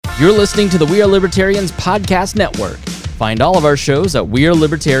You're listening to the We Are Libertarians Podcast Network. Find all of our shows at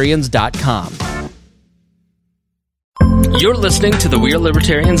wearelibertarians.com. You're listening to the We Are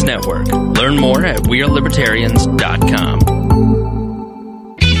Libertarians Network. Learn more at wearelibertarians.com.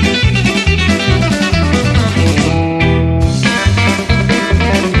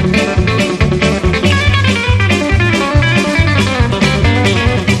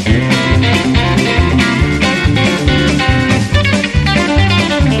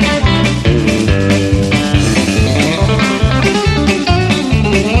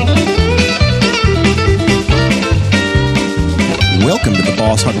 Welcome to the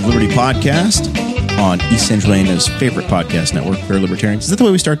Boss Hog of Liberty podcast on East Central Indiana's favorite podcast network, We Are Libertarians. Is that the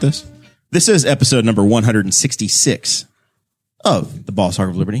way we start this? This is episode number 166 of the Boss Hog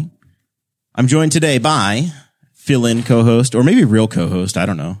of Liberty. I'm joined today by fill-in co-host, or maybe real co-host, I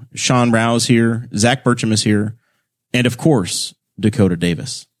don't know. Sean Rouse here, Zach Burcham is here, and of course, Dakota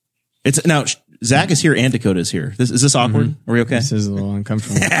Davis. Now, Zach is here and Dakota is here. Is this awkward? Mm-hmm. Are we okay? This is a little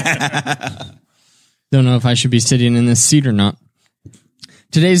uncomfortable. Don't know if I should be sitting in this seat or not.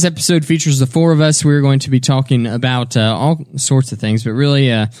 Today's episode features the four of us. We're going to be talking about all sorts of things, but really,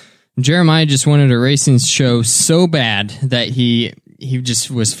 Jeremiah just wanted a racing show so bad that he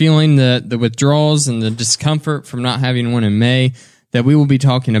just was feeling the withdrawals and the discomfort from not having one in May, that we will be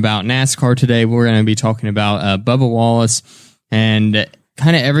talking about NASCAR today. We're going to be talking about Bubba Wallace and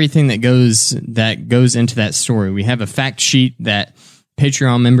kind of everything that goes into that story. We have a fact sheet that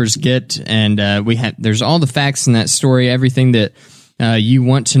Patreon members get, and there's all the facts in that story, everything that you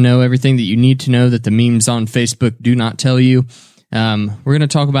want to know, everything that you need to know that the memes on Facebook do not tell you. We're going to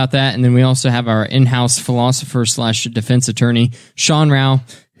talk about that. And then we also have our in-house philosopher / defense attorney, Sean Rao,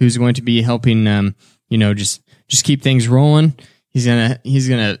 who's going to be helping, just keep things rolling. He's going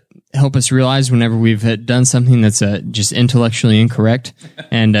to help us realize whenever we've done something that's just intellectually incorrect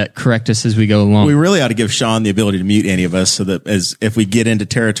and correct us as we go along. We really ought to give Sean the ability to mute any of us so that if we get into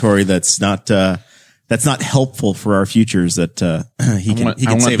territory that's not helpful for our futures, that he can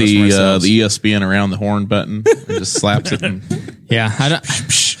save us from ourselves. The ESPN around the horn button. It just slaps it.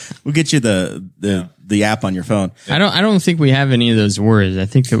 We'll get you the app on your phone. I don't think we have any of those words. I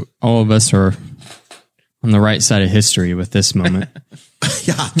think that all of us are on the right side of history with this moment.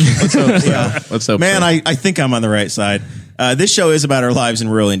 Yeah. Let's hope. Man, I think I'm on the right side. This show is about our lives in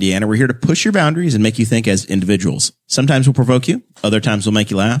rural Indiana. We're here to push your boundaries and make you think as individuals. Sometimes we'll provoke you. Other times we'll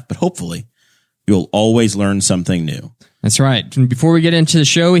make you laugh. But hopefully you'll always learn something new. That's right. And before we get into the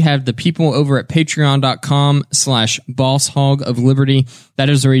show, we have the people over at patreon.com/bosshog of liberty. That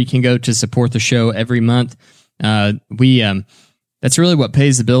is where you can go to support the show every month. That's really what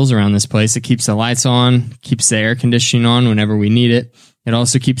pays the bills around this place. It keeps the lights on, keeps the air conditioning on whenever we need it. It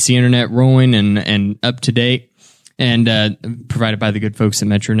also keeps the internet rolling and up to date, and provided by the good folks at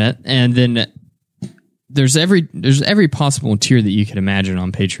Metronet. And then there's every possible tier that you could imagine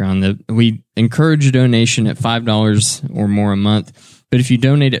on Patreon. We encourage a donation at $5 or more a month. But if you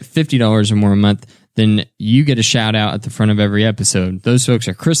donate at $50 or more a month, then you get a shout out at the front of every episode. Those folks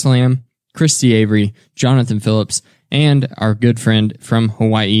are Chris Lamb, Christy Avery, Jonathan Phillips, and our good friend from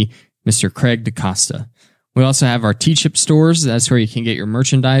Hawaii, Mr. Craig DaCosta. We also have our T-Chip stores. That's where you can get your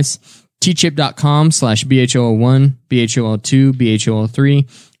merchandise. tchip.com/BHOL1, BHOL2, BHOL3.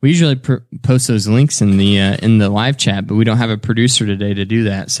 We usually post those links in the live chat, but we don't have a producer today to do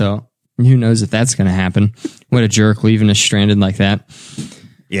that. So who knows if that's going to happen? What a jerk, leaving us stranded like that.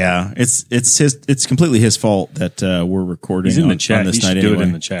 Yeah, it's completely his fault that we're recording. He's in the chat. On this he night should do anyway. it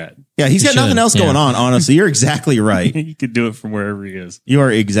in the chat. Yeah, he's got nothing else going on. Honestly, you're exactly right. He could do it from wherever he is. You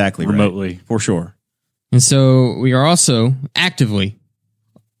are exactly remotely, right. For sure. And so we are also actively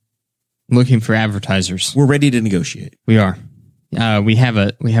looking for advertisers. We're ready to negotiate. We are. We have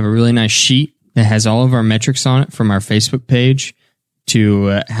a really nice sheet that has all of our metrics on it, from our Facebook page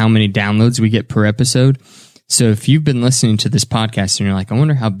to how many downloads we get per episode. So if you've been listening to this podcast and you're like, I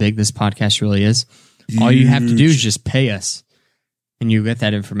wonder how big this podcast really is, all you have to do is just pay us, and you get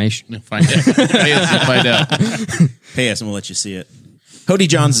that information. Find out. Pay us to find out. Pay us and we'll let you see it. Hody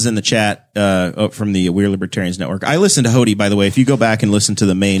Johns is in the chat from the We're Libertarians Network. I listen to Hody, by the way. If you go back and listen to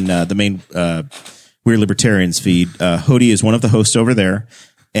the main We're Libertarians feed, Hody is one of the hosts over there,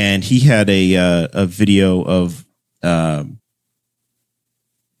 and he had a video of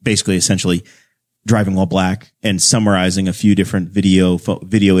basically essentially driving while black and summarizing a few different video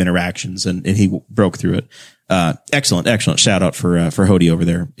interactions, and he broke through it. Excellent shout out for Hody over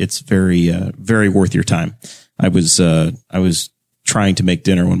there. It's very worth your time. I was trying to make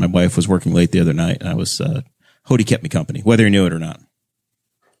dinner when my wife was working late the other night, and Hody kept me company, whether he knew it or not.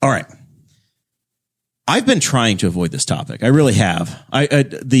 All right. I've been trying to avoid this topic. I really have.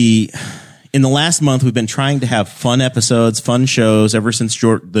 In the last month, we've been trying to have fun episodes, fun shows ever since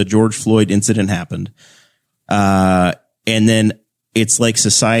the George Floyd incident happened. And then it's like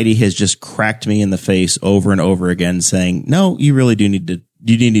society has just cracked me in the face over and over again saying, no, you really do need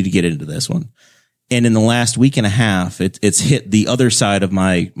to get into this one. And in the last week and a half, it's hit the other side of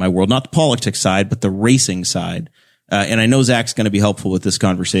my world, not the politics side, but the racing side. And I know Zach's going to be helpful with this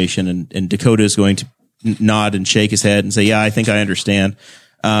conversation, and Dakota is going to nod and shake his head and say, yeah, I think I understand.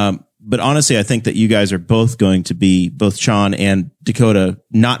 But honestly, I think that you guys are both going to be, both Sean and Dakota,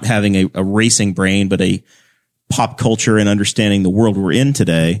 not having a racing brain, but a pop culture and understanding the world we're in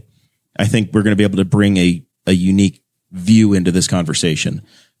today. I think we're going to be able to bring a unique view into this conversation,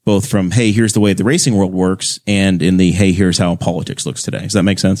 both from, hey, here's the way the racing world works, and in the, hey, here's how politics looks today. Does that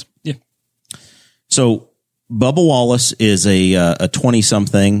make sense? Yeah. So Bubba Wallace is a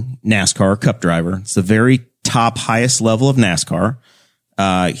 20-something NASCAR Cup driver. It's the very top, highest level of NASCAR.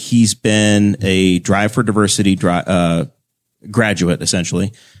 He's been a Drive for Diversity graduate,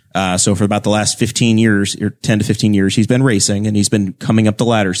 essentially. So for about the last 15 years, or 10 to 15 years, he's been racing, and he's been coming up the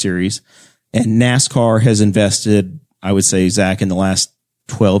ladder series. And NASCAR has invested, I would say, Zach, in the last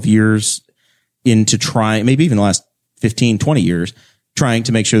 12 years into trying, maybe even the last 15, 20 years, trying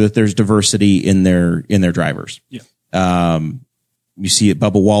to make sure that there's diversity in their drivers. Yeah. You see it.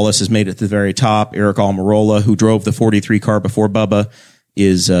 Bubba Wallace has made it to the very top. Eric Almirola, who drove the 43 car before Bubba,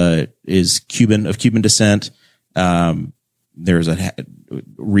 is Cuban, of Cuban descent. There's a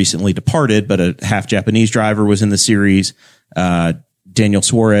recently departed, but a half Japanese driver was in the series. Daniel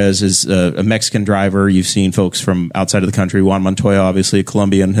Suarez is a Mexican driver. You've seen folks from outside of the country. Juan Montoya, obviously a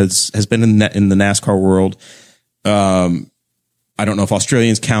Colombian, has been in the NASCAR world. I don't know if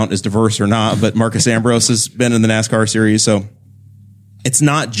Australians count as diverse or not, but Marcus Ambrose has been in the NASCAR series. So it's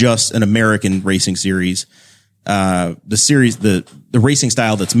not just an American racing series. The series, the racing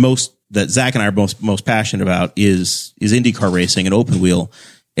style that Zach and I are most passionate about is IndyCar racing and open wheel.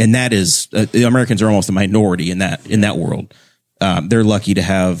 And that is, the Americans are almost a minority in that world. They're lucky to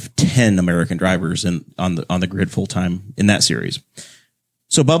have 10 American drivers on the grid full time in that series.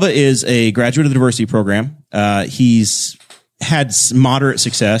 So Bubba is a graduate of the diversity program. He's had moderate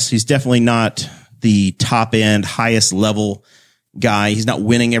success. He's definitely not the top end, highest level guy. He's not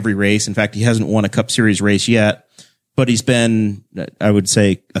winning every race. In fact, he hasn't won a Cup Series race yet, but he's been, I would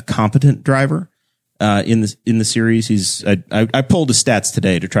say, a competent driver, in the series. I pulled his stats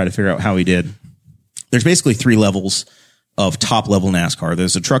today to try to figure out how he did. There's basically 3 levels of top level NASCAR.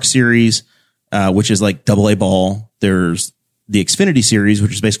 There's a Truck Series, which is like AA ball. There's the Xfinity Series,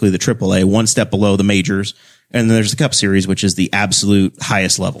 which is basically the AAA, one step below the majors. And then there's the Cup Series, which is the absolute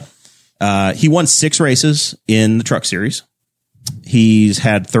highest level. He won 6 races in the Truck Series. He's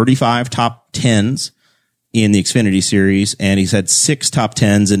had 35 top 10s in the Xfinity Series, and he's had 6 top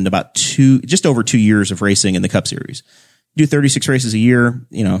 10s in about just over 2 years of racing in the Cup Series. Do 36 races a year,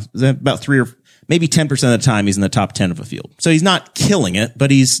 about 3 or maybe 10% of the time he's in the top 10 of a field. So he's not killing it,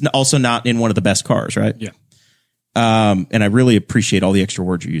 but he's also not in one of the best cars, right? Yeah. And I really appreciate all the extra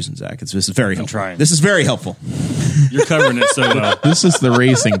words you're using, Zach. This is very helpful. trying. This is very helpful. You're covering it so well. This is the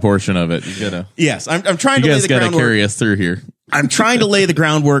racing portion of it. You gotta. Yes, I'm trying You to lay guys the gotta groundwork. carry us through here. I'm trying to lay the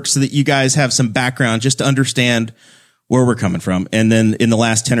groundwork so that you guys have some background just to understand where we're coming from. And then in the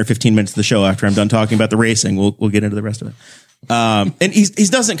last 10 or 15 minutes of the show, after I'm done talking about the racing, we'll get into the rest of it. And he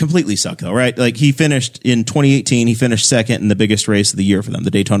doesn't completely suck though, right? Like he finished in 2018, he finished second in the biggest race of the year for them,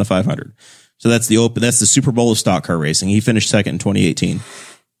 the Daytona 500. So that's the Super Bowl of stock car racing. He finished second in 2018.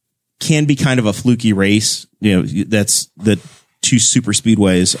 Can be kind of a fluky race. That's the 2 super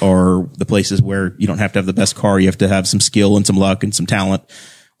speedways are the places where you don't have to have the best car. You have to have some skill and some luck and some talent.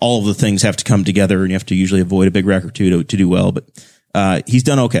 All of the things have to come together, and you have to usually avoid a big wreck or two to do well. But he's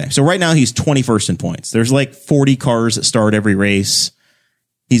done okay. So right now he's 21st in points. There's like 40 cars that start every race.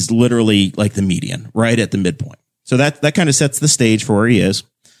 He's literally like the median, right at the midpoint. So that kind of sets the stage for where he is.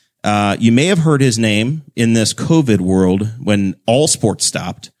 You may have heard his name in this COVID world when all sports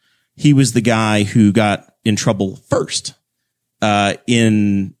stopped. He was the guy who got in trouble first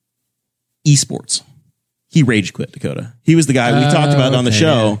in esports. He rage quit, Dakota. He was the guy we talked about on the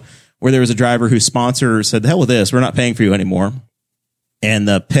show where there was a driver whose sponsor said, the hell with this. We're not paying for you anymore. And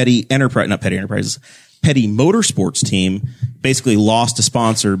the Petty Motorsports team basically lost a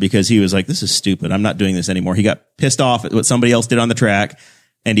sponsor because he was like, this is stupid. I'm not doing this anymore. He got pissed off at what somebody else did on the track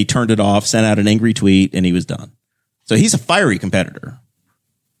and he turned it off, sent out an angry tweet, and he was done. So he's a fiery competitor.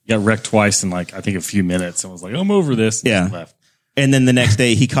 Got wrecked twice in I think a few minutes and was like, I'm over this. And Yeah. left. And then the next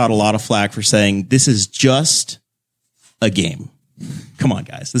day he caught a lot of flack for saying, this is just a game. Come on,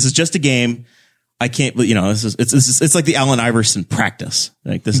 guys. This is just a game. I can't, it's like the Allen Iverson practice.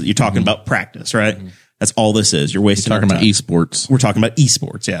 Like this, you're talking about practice, right? That's all this is. You're wasting Talking our about time. esports, We're talking about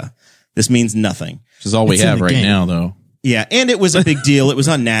esports. Yeah. This means nothing. which is all we It's in have the right game. now, though. Yeah. And it was a big deal. It was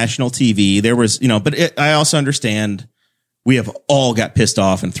on national TV. There was, but I also understand we have all got pissed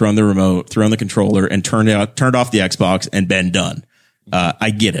off and thrown the remote, thrown the controller and turned off the Xbox and been done. I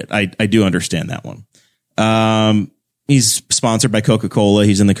get it. I do understand that one. He's sponsored by Coca-Cola.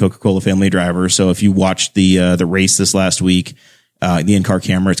 He's in the Coca-Cola family of drivers. So if you watched the race this last week, the in-car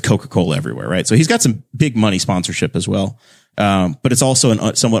camera, it's Coca-Cola everywhere, right? So he's got some big money sponsorship as well. But it's also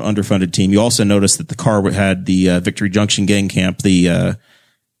a somewhat underfunded team. You also notice that the car had the Victory Junction Gang Camp, the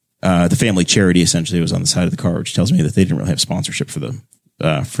family charity essentially was on the side of the car, which tells me that they didn't really have sponsorship for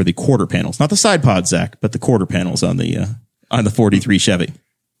the quarter panels, not the side pods, Zach, but the quarter panels on the 43 Chevy.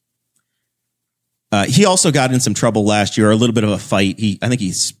 He also got in some trouble last year, a little bit of a fight.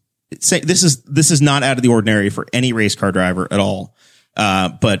 This is not out of the ordinary for any race car driver at all.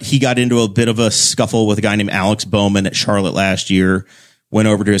 But he got into a bit of a scuffle with a guy named Alex Bowman at Charlotte last year, went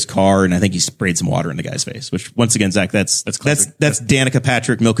over to his car, and I think he sprayed some water in the guy's face, which once again, Zach, that's Danica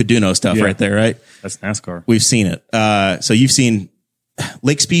Patrick Milcaduno stuff right there, right? That's NASCAR. We've seen it. So you've seen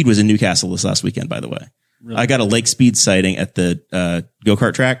Lake Speed was in Newcastle this last weekend, by the way. Really? I got a Lake Speed sighting at the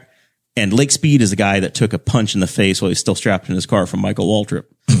go-kart track. And Lake Speed is a guy that took a punch in the face while he's still strapped in his car from Michael Waltrip.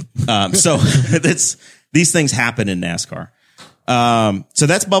 So these things happen in NASCAR. So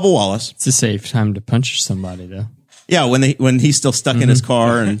that's Bubba Wallace. It's a safe time to punch somebody, though. Yeah, when he's still stuck in his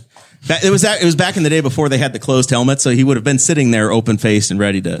car, and it was back in the day before they had the closed helmet, so he would have been sitting there open faced and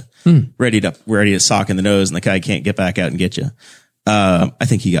ready to sock in the nose, and the guy can't get back out and get you. I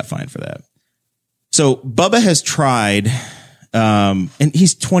think he got fined for that. So Bubba has tried. And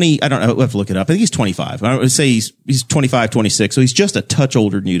he's 20. I don't know. We'll have to look it up. I think he's 25. I would say he's 25, 26. So he's just a touch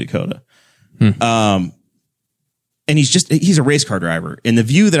older than New Dakota. And he's a race car driver. And the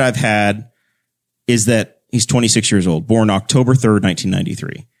view that I've had is that he's 26 years old, born October 3rd,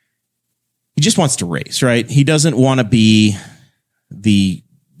 1993. He just wants to race, right? He doesn't want to be the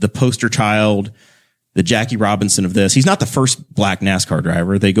poster child, the Jackie Robinson of this. He's not the first black NASCAR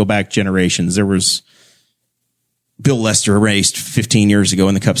driver. They go back generations. There was Bill Lester raced 15 years ago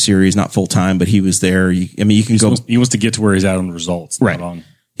in the Cup Series, not full time, but he was there. He wants to get to where he's at on the results. Right.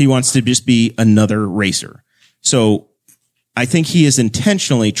 He wants to just be another racer. So I think he has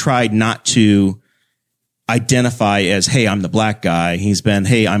intentionally tried not to identify as, hey, I'm the black guy. He's been,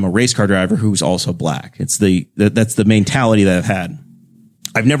 hey, I'm a race car driver who's also black. That's the mentality that I've had.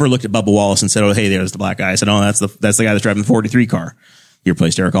 I've never looked at Bubba Wallace and said, oh, hey, there's the black guy. I said, oh, that's the guy that's driving the 43 car. He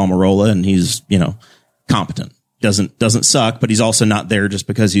replaced Eric Almirola, and he's, competent. Doesn't suck, but he's also not there just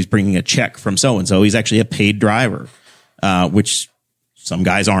because he's bringing a check from so-and-so. He's actually a paid driver, which some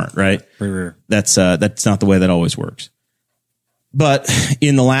guys aren't, right? Very rare. That's not the way that always works. But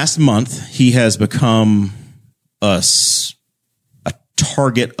in the last month, he has become a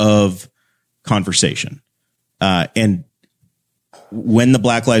target of conversation. And when the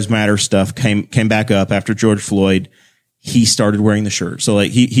Black Lives Matter stuff came back up after George Floyd, he started wearing the shirt. So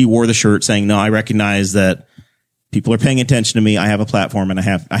like he wore the shirt saying, no, I recognize that people are paying attention to me. I have a platform and I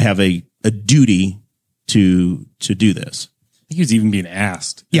have a duty to do this. He was even being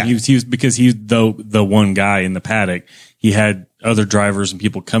asked. Yeah. He was because he's the one guy in the paddock. He had other drivers and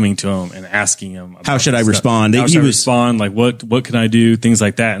people coming to him and asking him, how should I stuff. respond? How should I respond? Like, what can I do? Things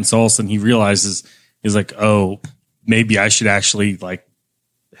like that. And so all of a sudden he realizes, he's like, oh, maybe I should actually like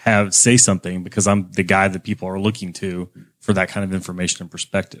say something because I'm the guy that people are looking to for that kind of information and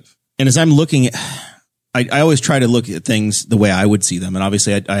perspective. And as I'm looking at, I always try to look at things the way I would see them. And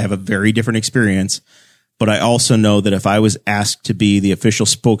obviously I have a very different experience, but I also know that if I was asked to be the official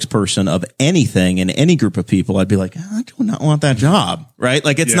spokesperson of anything in any group of people, I'd be like, I do not want that job. Right.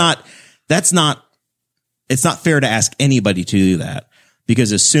 Like it's not fair to ask anybody to do that,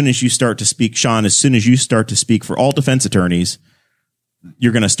 because as soon as you start to speak, Sean, as soon as you start to speak for all defense attorneys,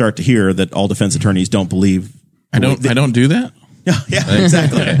 you're going to start to hear that all defense attorneys don't believe. I don't do that. Yeah,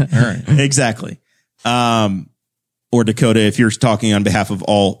 exactly. Okay. All right. Exactly. Or Dakota, if you're talking on behalf of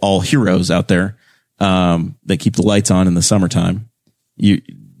all heroes out there, that keep the lights on in the summertime,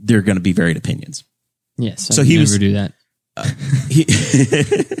 they're going to be varied opinions. Yes. So he never do that.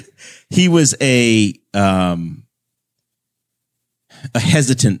 He was a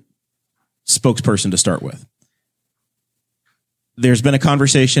hesitant spokesperson to start with. There's been a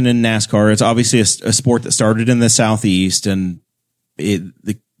conversation in NASCAR. It's obviously a sport that started in the Southeast, and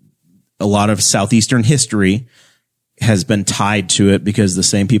a lot of Southeastern history has been tied to it because the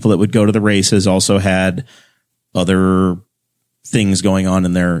same people that would go to the races also had other things going on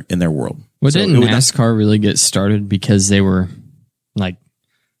in their world. Well, So didn't it would not- NASCAR really get started because they were like,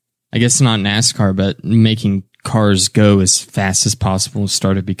 I guess not NASCAR, but making cars go as fast as possible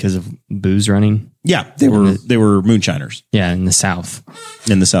started because of booze running? Yeah, they were moonshiners. Yeah, in the South.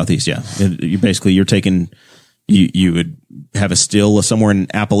 In the Southeast, yeah. You're taking, you would have a still somewhere in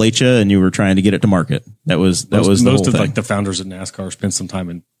Appalachia and you were trying to get it to market. That was the most whole of thing. like the founders of NASCAR spent some time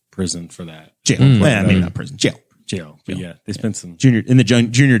in prison for that. Jail. Well, maybe not prison. Jail. But yeah, they spent some.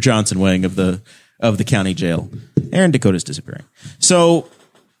 Junior Johnson wing of the county jail. Aaron Dakota's disappearing. So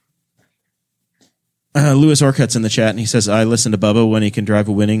Lewis Orcutt's in the chat and he says, I listen to Bubba when he can drive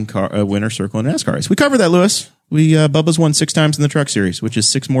a winner circle in a NASCAR race. We covered that, Lewis. Bubba's won 6 times in the truck series, which is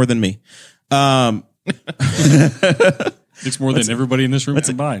 6 more than me. It's more than everybody in this room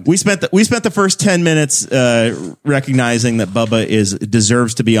combined. We spent the first 10 minutes recognizing that Bubba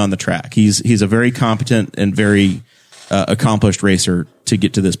deserves to be on the track. He's a very competent and very accomplished racer to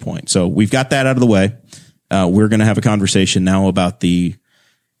get to this point. So we've got that out of the way. We're going to have a conversation now about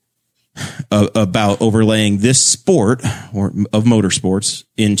about overlaying this sport of motorsports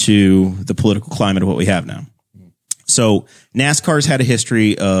into the political climate of what we have now. So NASCAR's had a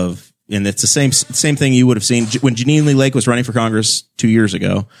history of, and it's the same thing you would have seen when Jeanine Lee Lake was running for Congress 2 years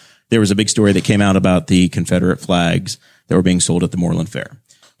ago. There was a big story that came out about the Confederate flags that were being sold at the Moreland Fair.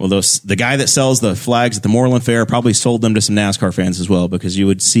 Well, the guy that sells the flags at the Moreland Fair probably sold them to some NASCAR fans as well, because you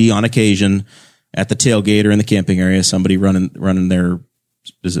would see on occasion at the tailgate or in the camping area somebody running their,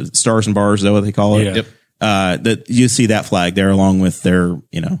 is it Stars and Bars? Is that what they call it? Yeah. Yep. That you see that flag there along with their,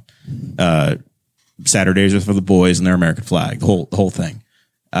 Saturdays are for the boys and their American flag, the whole thing.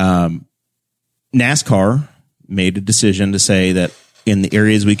 NASCAR made a decision to say that in the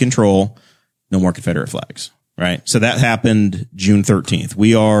areas we control, no more Confederate flags, right? So that happened June 13th.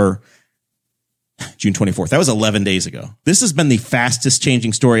 We are June 24th. That was 11 days ago. This has been the fastest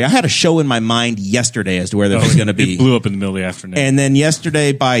changing story. I had a show in my mind yesterday as to where that was going to be. It blew up in the middle of the afternoon. And then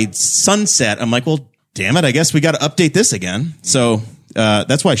yesterday by sunset, I'm like, well, damn it. I guess we got to update this again. So,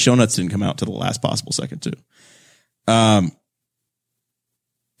 that's why show notes didn't come out to the last possible second too.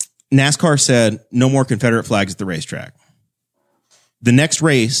 NASCAR said no more Confederate flags at the racetrack. The next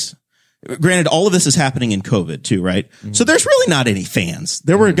race, granted, all of this is happening in COVID too, right? Mm-hmm. So there's really not any fans.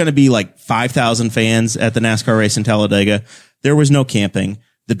 There were going to be like 5,000 fans at the NASCAR race in Talladega. There was no camping.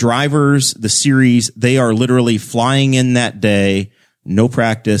 The drivers, the series, they are literally flying in that day, no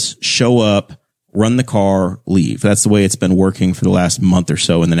practice, show up, run the car, leave. That's the way it's been working for the last month or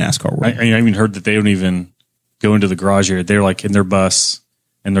so in the NASCAR world. I even heard that they don't even go into the garage area. They're like in their bus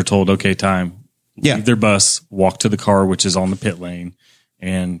and they're told, okay, time. Yeah. Leave their bus, walk to the car, which is on the pit lane,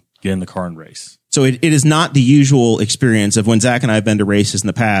 and get in the car and race. So it is not the usual experience of when Zach and I have been to races in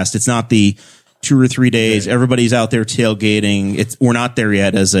the past. It's not the 2 or 3 days. Right. Everybody's out there tailgating. We're not there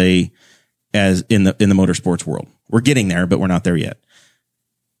yet as in the motorsports world. We're getting there, but we're not there yet.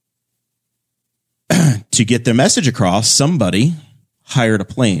 To get their message across, somebody hired a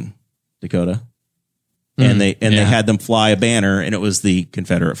plane, Dakota, and they had them fly a banner, and it was the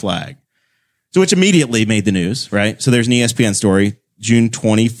Confederate flag. So which immediately made the news, right? So there's an ESPN story, June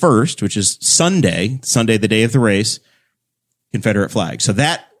 21st, which is Sunday, the day of the race, Confederate flag. So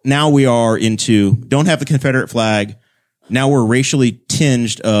that now we are into don't have the Confederate flag. Now we're racially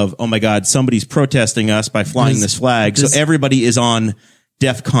tinged of, oh my God, somebody's protesting us by flying this flag. So everybody is on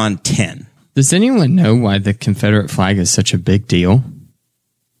DEFCON 10. Does anyone know why the Confederate flag is such a big deal?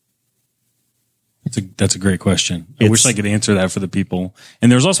 That's a great question. I wish I could answer that for the people.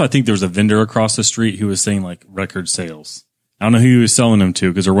 And there's also, I think there was a vendor across the street who was saying like record sales. I don't know who he was selling them to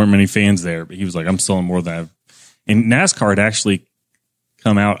because there weren't many fans there, but he was like, I'm selling more than I've. And NASCAR had actually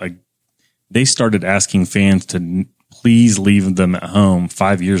come out. They started asking fans to please leave them at home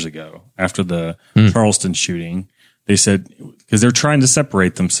 5 years ago after the Charleston shooting. They said, because they're trying to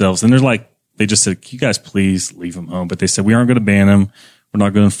separate themselves. And they're like, they just said, can you guys please leave them home? But they said, we aren't going to ban them. We're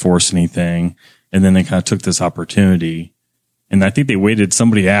not going to enforce anything. And then they kind of took this opportunity. And I think they waited.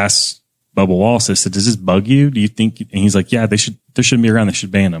 Somebody asked Bubba Wallace, they said, does this bug you? Do you think? And he's like, yeah, they shouldn't be around. They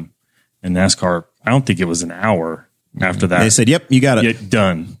should ban them. And NASCAR, I don't think it was an hour after that. They said, yep, you got it. Yeah,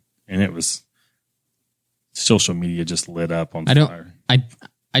 done. And it was social media just lit up on fire.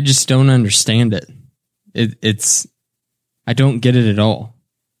 I just don't understand it. It's I don't get it at all.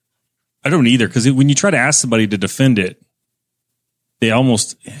 I don't either. Because when you try to ask somebody to defend it,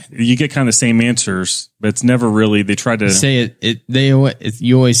 you get kind of the same answers, but it's never really, they try to say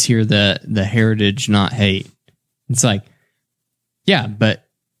you always hear the heritage, not hate. It's like, yeah, but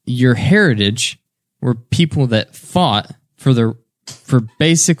your heritage were people that fought for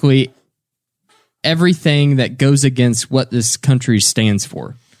basically everything that goes against what this country stands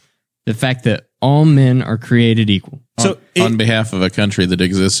for. The fact that all men are created equal. So on behalf of a country that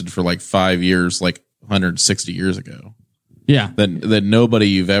existed for like 5 years, like 160 years ago. Yeah. That nobody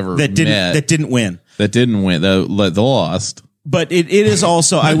you've ever that didn't met that didn't win. They lost. But it is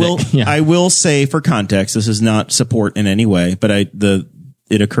also I will say for context, this is not support in any way, but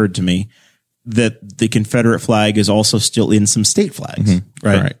it occurred to me that the Confederate flag is also still in some state flags,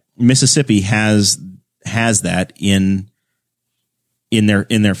 right? Mississippi has that in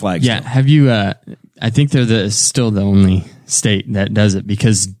their flags. Yeah. Have you? I think they're still the only state that does it,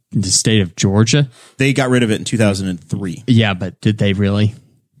 because the state of Georgia, they got rid of it in 2003. Yeah, but did they really?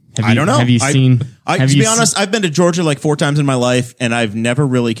 I don't know. Have you seen? To be honest, I've been to Georgia like 4 times in my life, and I've never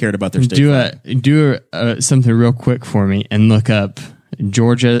really cared about their state flag. Do something real quick for me and look up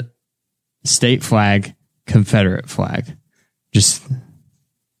Georgia state flag, Confederate flag. Just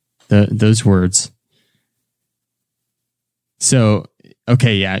those words. So,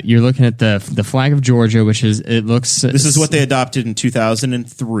 okay, yeah, you're looking at the flag of Georgia, which is this is what they adopted in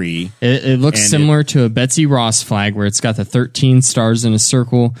 2003. It looks similar to a Betsy Ross flag, where it's got the 13 stars in a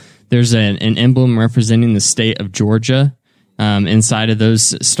circle. There's an emblem representing the state of Georgia inside of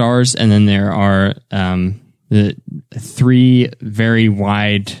those stars, and then there are the 3 very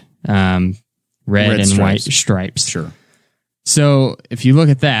wide red and white stripes. Sure. So if you look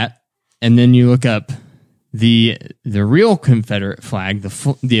at that, and then you look up the real Confederate flag,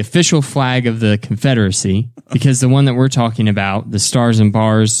 the official flag of the Confederacy, because the one that we're talking about, the stars and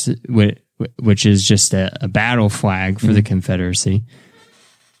bars, which is just a battle flag for the Confederacy,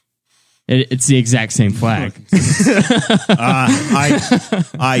 it's the exact same flag.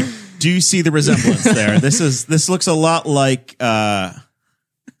 I do see the resemblance there. This looks a lot like. Yeah.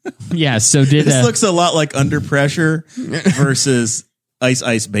 So this looks a lot like Under Pressure versus Ice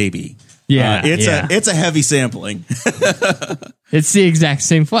Ice Baby. Yeah, it's a heavy sampling. It's the exact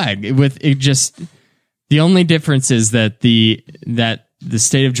same flag. With it, just the only difference is that the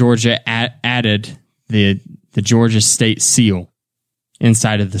state of Georgia added the Georgia state seal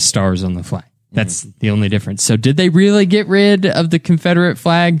inside of the stars on the flag. That's the only difference. So did they really get rid of the Confederate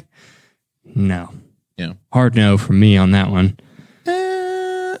flag? No. Yeah. Hard no from me on that one.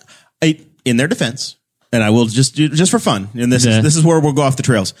 In their defense, and I will just for fun, and this is where we'll go off the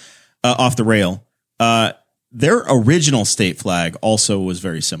trails. Off the rail. Their original state flag also was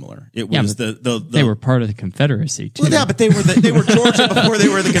very similar. It was they were part of the Confederacy too. Well, yeah, but they were Georgia before they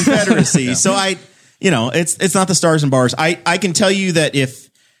were the Confederacy. Yeah. So it's not the stars and bars. I can tell you that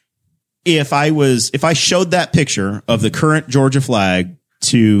if I showed that picture of the current Georgia flag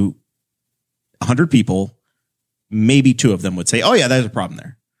to 100 people, maybe 2 of them would say, "Oh yeah, there's a problem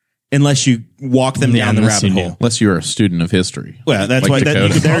there." Unless you walk them down the rabbit hole. Unless you're a student of history. Well, that's why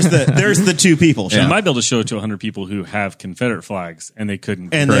there's the 2 people. You might be able to show it to 100 people who have Confederate flags, and they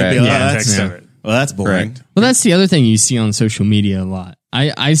couldn't. And they'd be like, that's boring. Correct. Well, that's the other thing you see on social media a lot.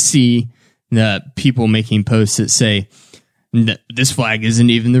 I see the people making posts that say, this flag isn't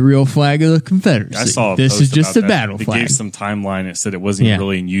even the real flag of the Confederacy. I saw this is just a battle flag. flag. They gave some timeline. It said it wasn't even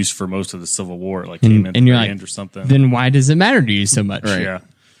really in use for most of the Civil War. It like came in and you're end or something. Then why does it matter to you so much? Right. Yeah.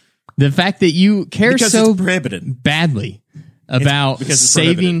 The fact that you care so prohibited. badly about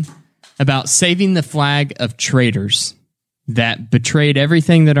saving the flag of traitors that betrayed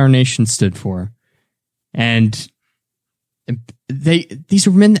everything that our nation stood for, and these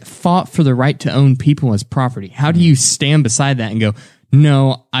are men that fought for the right to own people as property. How do you stand beside that and go,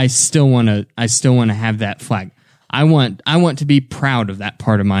 no, I still want to have that flag. I want to be proud of that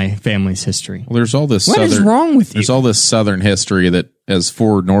part of my family's history. Well, there's all this. What is wrong with you? There's all this Southern history that, as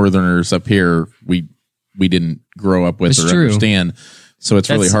 4 Northerners up here, we didn't grow up with or understand. So it's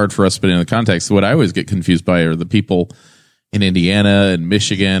really hard for us to put in the context. What I always get confused by are the people in Indiana and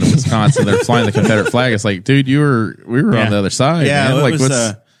Michigan and Wisconsin. They're flying the Confederate flag. It's like, dude, we were on the other side. Yeah,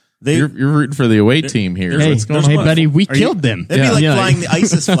 man. You're rooting for the away team here. Hey, what's going hey on? buddy, we killed them. That'd be like flying the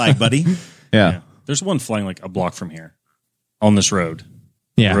ISIS flag, buddy. Yeah. There's one flying like a block from here on this road.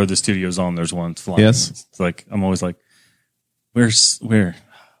 Yeah. The road the studio's on, there's one flying. Yes. It's like, I'm always like, where,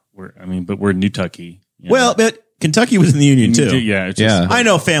 but we're in Kentucky. Well, but Kentucky was in the Union too. Yeah. I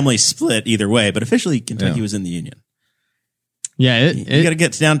know families split either way, but officially Kentucky was in the Union. Yeah. You got to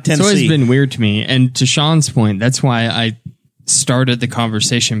get down to Tennessee. It's always been weird to me. And to Sean's point, that's why I started the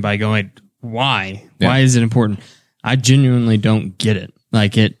conversation by going, why? Yeah. Why is it important? I genuinely don't get it.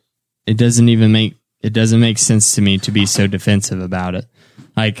 Like it doesn't make sense to me to be so defensive about it.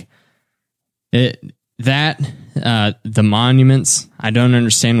 Like the monuments, I don't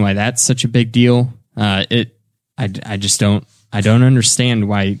understand why that's such a big deal. I just don't understand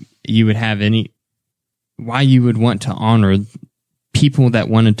why you would have why you would want to honor people that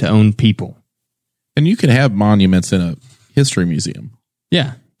wanted to own people. And you can have monuments in a history museum.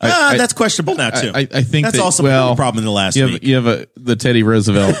 Yeah. That's questionable now too. I think that's also a problem in the last week. You have the Teddy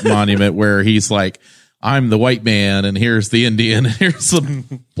Roosevelt monument where he's like, I'm the white man, and here's the Indian, and here's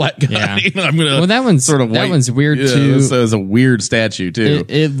the black guy. Yeah. I'm gonna that one's weird too. So it's a weird statue too.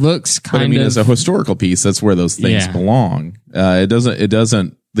 It looks kind of. As a historical piece, that's where those things belong.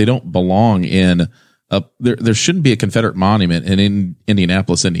 They don't belong in. There shouldn't be a Confederate monument in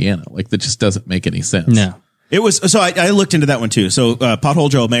Indianapolis, Indiana. Like that just doesn't make any sense. No. It was so I looked into that one too. So Pothole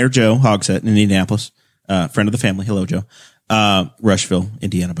Joe, Mayor Joe Hogsett in Indianapolis, friend of the family. Hello, Joe. Rushville,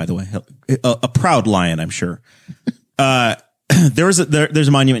 Indiana, by the way, a proud lion, I'm sure. There's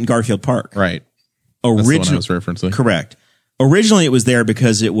a monument in Garfield Park, right? That's the one I was referencing. Correct. Originally, it was there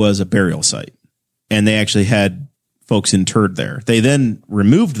because it was a burial site, and they actually had folks interred there. They then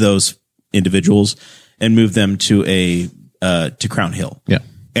removed those individuals and moved them to to Crown Hill. Yeah,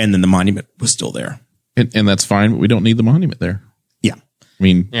 and then the monument was still there, and that's fine. But we don't need the monument there. Yeah, I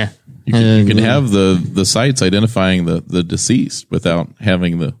mean, yeah. You can have the sites identifying the deceased without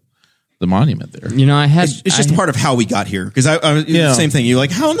having the monument there. It's just part of how we got here. Because the same thing. You're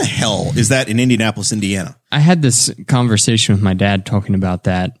like, how in the hell is that in Indianapolis, Indiana? I had this conversation with my dad talking about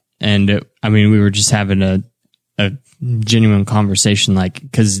that, and we were just having a genuine conversation,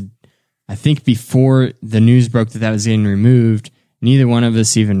 because I think before the news broke that was getting removed, neither one of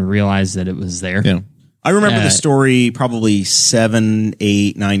us even realized that it was there. Yeah. I remember the story probably 7,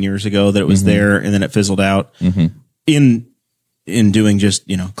 8, 9 years ago that it was there, and then it fizzled out. In doing just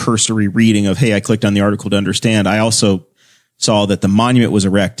cursory reading of, hey, I clicked on the article to understand. I also saw that the monument was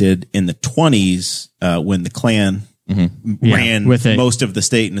erected in the 1920s when the Klan ran with most of the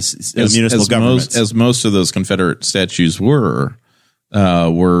state and the municipal governments. As most of those Confederate statues were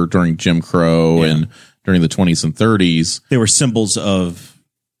during Jim Crow and during the 20s and 30s. They were symbols of.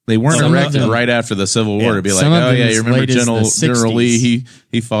 They weren't erected right after the Civil War to be like, oh yeah, you remember General Lee?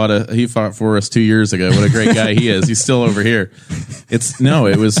 He fought for us 2 years ago. What a great guy he is. He's still over here.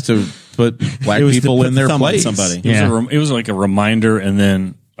 It was to put black people in their place. Somebody. It was like a reminder, and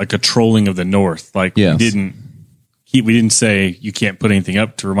then like a trolling of the North. Like we didn't say you can't put anything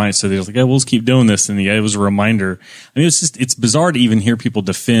up to remind. So they was like, we'll just keep doing this, and it was a reminder. It's bizarre to even hear people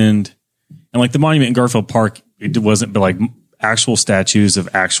defend, and like the monument in Garfield Park, it wasn't, but like actual statues of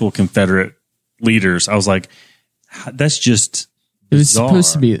actual Confederate leaders. I was like, that's just bizarre. It was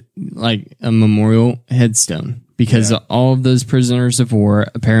supposed to be like a memorial headstone because all of those prisoners of war,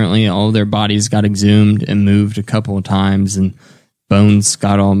 apparently all of their bodies got exhumed and moved a couple of times, and bones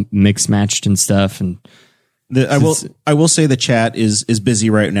got all mixed matched and stuff. And I will say the chat is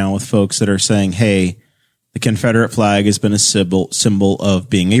busy right now with folks that are saying, hey, the Confederate flag has been a symbol of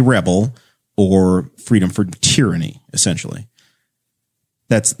being a rebel or freedom from tyranny, essentially.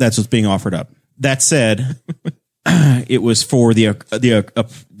 That's what's being offered up. That said, it was for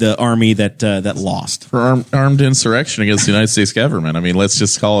the army that lost, for armed insurrection against the United States government. I mean, let's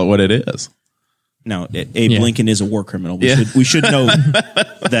just call it what it is. No, Abe Lincoln is a war criminal. We should know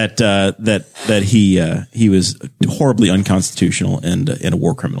that he was horribly unconstitutional and a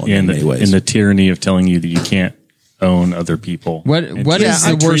war criminal in many ways. And the tyranny of telling you that you can't own other people. What is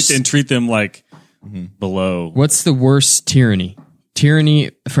the worst? And treat them like below. What's the worst tyranny?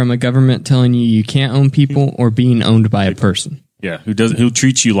 Tyranny from a government telling you can't own people, or being owned by a person? Yeah, who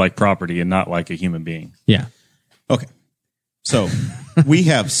treats you like property and not like a human being. Yeah. Okay. So we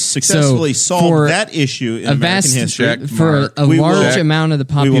have successfully solved that issue in American history. For a large amount of the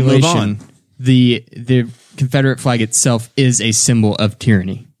population, the Confederate flag itself is a symbol of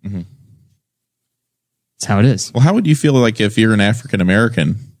tyranny. Mm-hmm. That's how it is. Well, how would you feel like if you're an African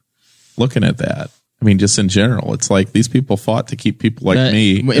American looking at that? I mean, just in general, it's like these people fought to keep people like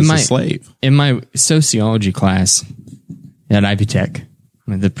me as a slave. In my sociology class at Ivy Tech,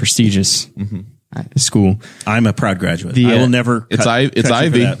 the prestigious school, I'm a proud graduate. I will never. It's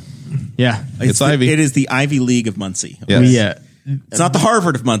Ivy. Yeah, it's Ivy. It is the Ivy League of Muncie. Yes. It's not the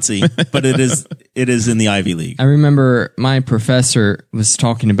Harvard of Muncie, but it is in the Ivy League. I remember my professor was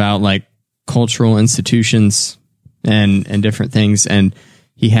talking about like cultural institutions and different things, and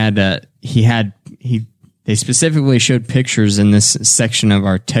they specifically showed pictures in this section of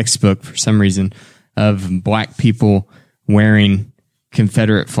our textbook for some reason of black people wearing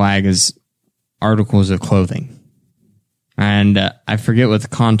Confederate flag as articles of clothing. And I forget what the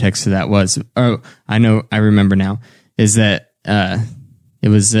context of that was. Oh, I remember now, is that it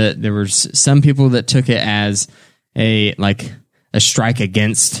was there were some people that took it as a strike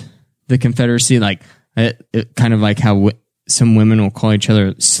against the Confederacy, like it kind of like how some women will call each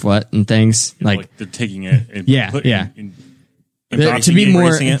other slut and things. Like they're taking it. And to be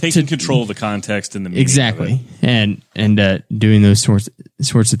more taking control of the context and the meaning exactly, and doing those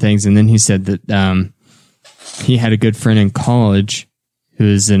sorts of things. And then he said that he had a good friend in college who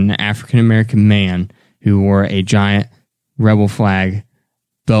is an African American man who wore a giant rebel flag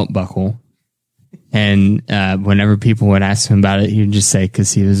belt buckle. And whenever people would ask him about it, he would just say,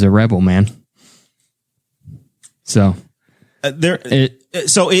 because he was a rebel, man. So, I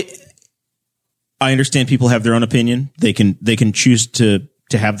understand people have their own opinion. They can choose to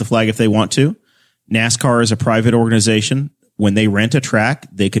have the flag if they want to. NASCAR is a private organization. When they rent a track,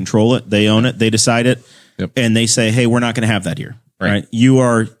 they control it, they own it, they decide it, and they say, hey, we're not going to have that here. Right?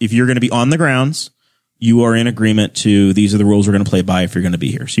 If you're going to be on the grounds, you are in agreement to these are the rules we're going to play by if you're going to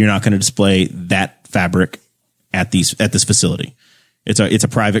be here. So you're not going to display that fabric at this facility. It's a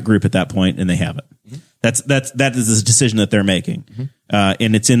private group at that point, and they have it. Mm-hmm. That is a decision that they're making,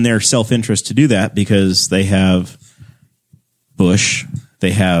 and it's in their self-interest to do that because they have Bush,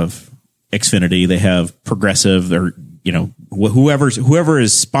 they have Xfinity, they have Progressive, or whoever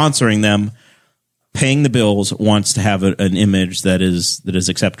is sponsoring them, paying the bills, wants to have an image that is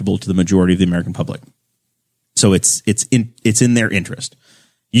acceptable to the majority of the American public. So it's in their interest.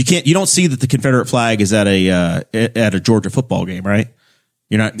 You don't see that the Confederate flag is at a Georgia football game, right?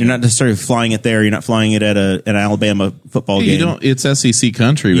 You're not necessarily flying it there. You're not flying it at an Alabama football game. You don't. It's SEC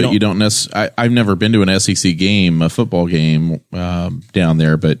country, but you don't necessarily. I've never been to an SEC game, a football game down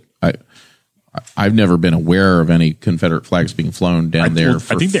there, but I've never been aware of any Confederate flags being flown down there.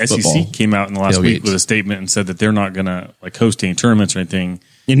 I think the SEC came out in the last week with a statement and said that they're not going to host any tournaments or anything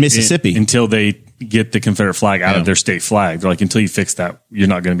in Mississippi until they get the Confederate flag out of their state flag. They're like, until you fix that, you're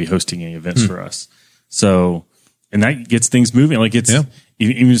not going to be hosting any events for us. So, and that gets things moving. Like even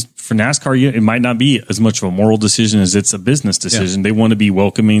for NASCAR, it might not be as much of a moral decision as it's a business decision. Yeah. They want to be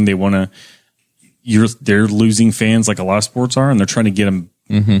welcoming. They want to. They're losing fans like a lot of sports are, and they're trying to get them.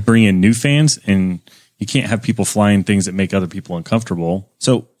 Bring in new fans, and you can't have people flying things that make other people uncomfortable.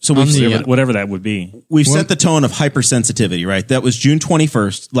 So whatever that would be. We've set the tone of hypersensitivity, right? That was June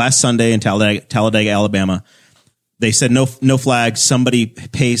 21st, last Sunday in Talladega, Alabama. They said no flags. Somebody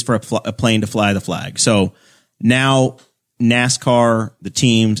pays for a plane to fly the flag. So now NASCAR, the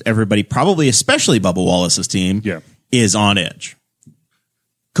teams, everybody, probably especially Bubba Wallace's team, is on edge.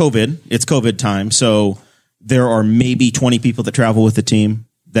 It's COVID time, so there are maybe 20 people that travel with the team.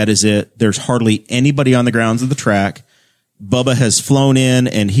 That is it. There's hardly anybody on the grounds of the track. Bubba has flown in,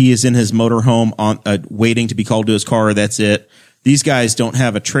 and he is in his motorhome waiting to be called to his car. That's it. These guys don't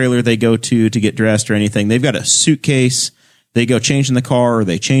have a trailer they go to get dressed or anything. They've got a suitcase. They go change in the car, or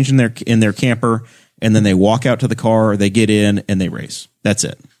they change in their camper, and then they walk out to the car, or they get in, and they race. That's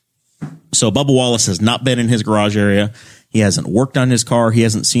it. So Bubba Wallace has not been in his garage area. He hasn't worked on his car. He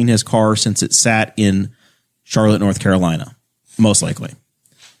hasn't seen his car since it sat in Charlotte, North Carolina, most likely.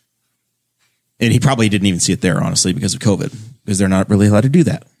 And he probably didn't even see it there, honestly, because of COVID, because they're not really allowed to do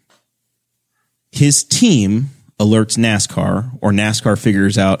that. His team alerts NASCAR, or NASCAR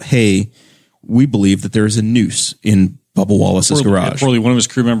figures out, hey, we believe that there's a noose in Bubba Wallace's garage. One of his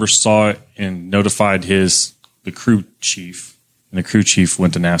crew members saw it and notified the crew chief, and the crew chief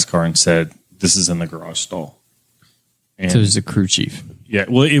went to NASCAR and said, this is in the garage stall. And so it was the crew chief. Yeah,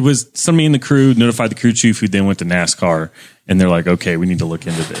 well, it was somebody in the crew notified the crew chief, who then went to NASCAR, and they're like, okay, we need to look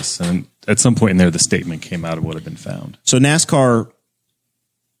into this. And at some point in there, the statement came out of what had been found. So NASCAR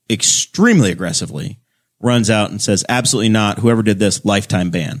extremely aggressively runs out and says, absolutely not. Whoever did this, lifetime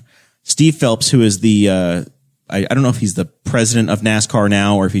ban. Steve Phelps, who is the, I don't know if he's the president of NASCAR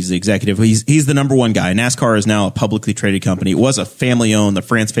now or if he's the executive. He's the number one guy. NASCAR is now a publicly traded company. It was a family owned. The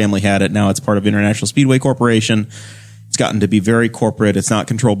France family had it. Now it's part of International Speedway Corporation. It's gotten to be very corporate. It's not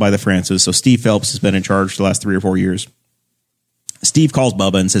controlled by the Frances. So Steve Phelps has been in charge the last 3 or 4 years. Steve calls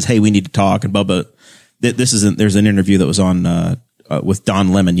Bubba and says, hey, we need to talk. And Bubba, there's an interview that was on with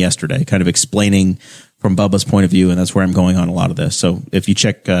Don Lemon yesterday, kind of explaining from Bubba's point of view. And that's where I'm going on a lot of this. So if you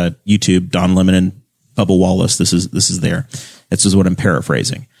check YouTube, Don Lemon and Bubba Wallace, this is there. This is what I'm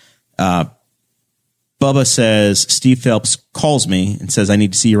paraphrasing. Bubba says, Steve Phelps calls me and says, I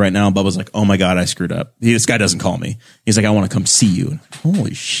need to see you right now. And Bubba's like, oh my God, I screwed up. This guy doesn't call me. He's like, I want to come see you.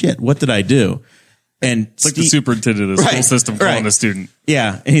 Holy shit, what did I do? And it's like the superintendent of the school system calling a student.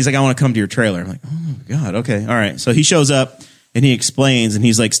 Yeah. And he's like, I want to come to your trailer. I'm like, oh God, okay. All right. So he shows up and he explains, and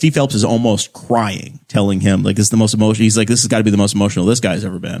he's like, Steve Phelps is almost crying, telling him, like, this is the most emotional. He's like, this has got to be the most emotional this guy's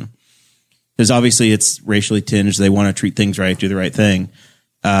ever been. Because obviously it's racially tinged. They want to treat things right, do the right thing.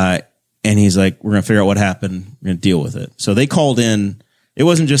 And he's like, we're going to figure out what happened. We're going to deal with it. So they called in It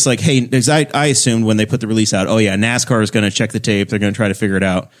wasn't just like, hey, because I assumed when they put the release out, oh yeah, NASCAR is going to check the tape. They're going to try to figure it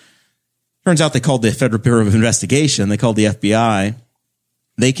out. Turns out they called the Federal Bureau of Investigation. They called the FBI.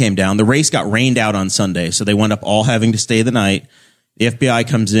 They came down. The race got rained out on Sunday, so they wound up all having to stay the night. The FBI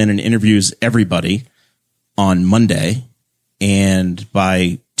comes in and interviews everybody on Monday. And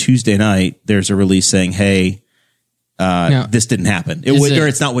by Tuesday night, there's a release saying, hey, this didn't happen. Or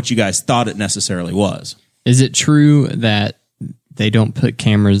it's not what you guys thought it necessarily was. Is it true that they don't put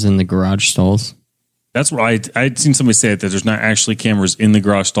cameras in the garage stalls? That's what I'd seen somebody say that there's not actually cameras in the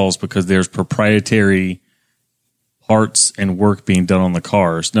garage stalls because there's proprietary parts and work being done on the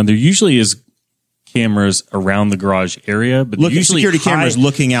cars. Now, there usually is cameras around the garage area, but usually security cameras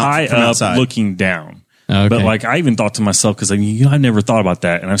looking out high from up, outside. looking down. Okay. But like I even thought to myself, because I never thought about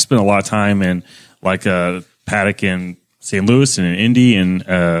that, and I've spent a lot of time in like a paddock in St. Louis and in Indy and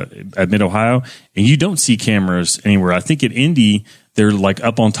at Mid Ohio, and you don't see cameras anywhere. I think at Indy they're like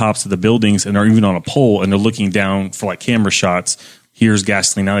up on tops of the buildings and are even on a pole, and they're looking down for like camera shots. Here's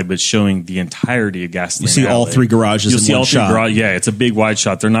Gasoline Alley, but it's showing the entirety of Gasoline Alley. You see all three garages in one shot. Yeah, it's a big wide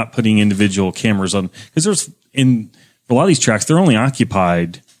shot. They're not putting individual cameras on because for a lot of these tracks, they're only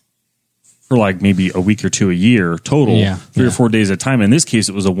occupied for like maybe a week or two a year total, 3 or 4 days at a time. In this case,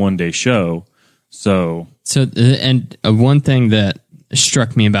 it was a 1-day show. So one thing that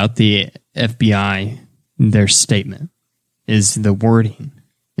struck me about the FBI, their statement, is the wording.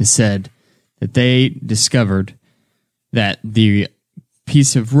 It said that they discovered that the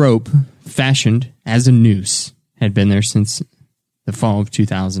piece of rope fashioned as a noose had been there since the fall of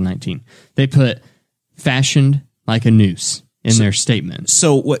 2019. They put fashioned like a noose in their statement.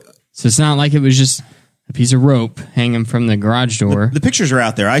 So it's not like it was just a piece of rope hanging from the garage door. The pictures are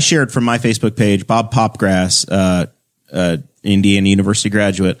out there. I shared from my Facebook page, Bob Popgrass, Indiana University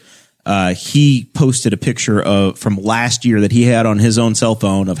graduate. He posted a picture from last year that he had on his own cell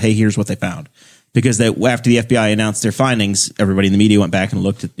phone of, hey, here's what they found. Because after the FBI announced their findings, everybody in the media went back and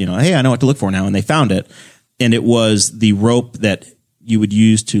looked at, hey, I know what to look for now. And they found it. And it was the rope that you would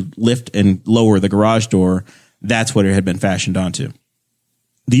use to lift and lower the garage door. That's what it had been fashioned onto.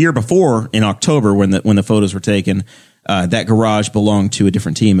 The year before, in October, when the photos were taken, that garage belonged to a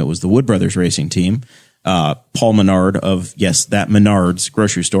different team. It was the Wood Brothers racing team. Paul Menard of, that Menard's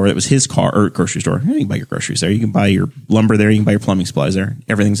grocery store. It was his car or grocery store. You can buy your groceries there. You can buy your lumber there. You can buy your plumbing supplies there.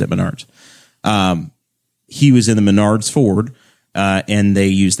 Everything's at Menard's. He was in the Menard's Ford, and they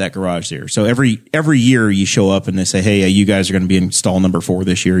used that garage there. So every year you show up and they say, hey, you guys are going to be in stall number 4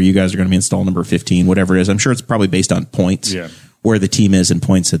 this year. You guys are going to be in stall number 15, whatever it is. I'm sure it's probably based on points, where the team is in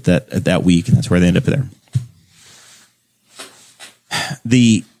points at that week, and that's where they end up there.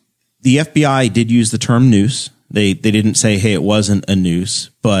 The FBI did use the term noose. They didn't say, hey, it wasn't a noose,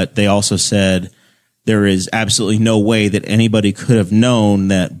 but they also said there is absolutely no way that anybody could have known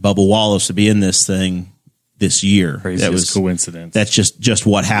that Bubba Wallace would be in this thing this year. That was coincidence. That's just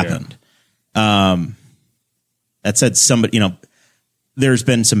what happened. Yeah. That said, somebody, there's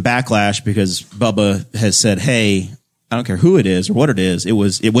been some backlash because Bubba has said, hey, I don't care who it is or what it is. It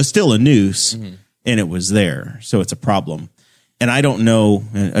was still a noose, and it was there. So it's a problem. And I don't know,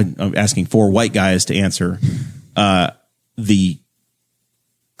 I'm asking 4 white guys to answer, the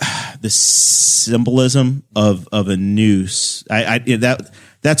symbolism of a noose.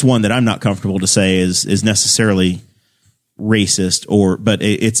 That's one that I'm not comfortable to say is necessarily racist, but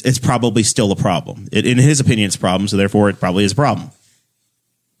it's probably still a problem. In his opinion, it's a problem, so therefore it probably is a problem.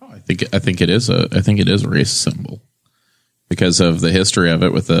 I think it is a racist symbol because of the history of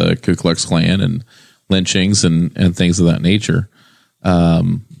it with the Ku Klux Klan and lynchings and things of that nature.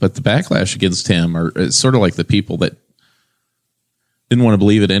 But the backlash against him it's sort of like the people that didn't want to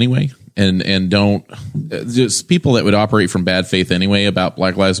believe it anyway, and don't, just people that would operate from bad faith anyway about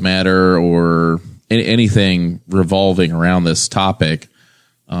Black Lives Matter or anything revolving around this topic.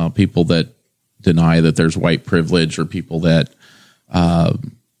 People that deny that there's white privilege, or people that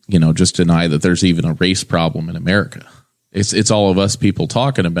just deny that there's even a race problem in America. It's all of us people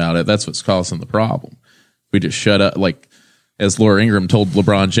talking about it. That's what's causing the problem. We just shut up, like as Laura Ingraham told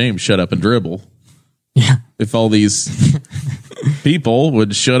LeBron James, shut up and dribble. Yeah. If all these people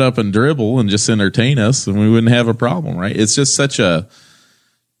would shut up and dribble and just entertain us, then we wouldn't have a problem, right? It's just such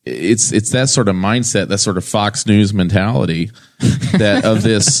it's that sort of mindset, that sort of Fox News mentality that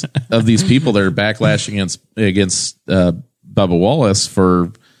of these people that are backlashing against Bubba Wallace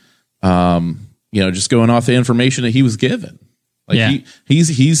for just going off the information that he was given. Like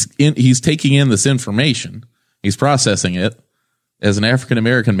he's taking in this information, he's processing it as an African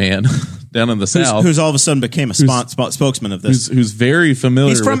American man down in the South. Who's all of a sudden became a spokesman of this. Who's very familiar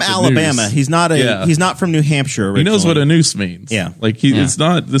He's from with Alabama. Noose. He's not from New Hampshire originally. He knows what a noose means. Yeah. Like it's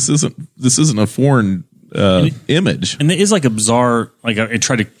not, this isn't a foreign image. And it is like a bizarre, like I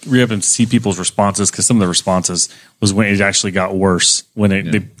tried to read up and see people's responses because some of the responses was when it actually got worse.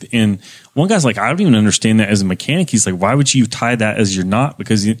 And one guy's like, I don't even understand that as a mechanic. He's like, why would you tie that as your knot?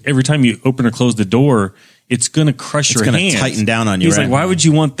 Because every time you open or close the door, it's going to crush your hand. It's going to tighten down on you. He's like, why would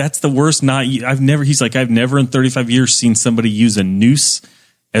you want, that's the worst knot. I've never in 35 years seen somebody use a noose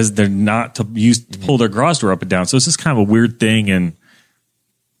as their knot to pull their garage door up and down. So it's just kind of a weird thing. And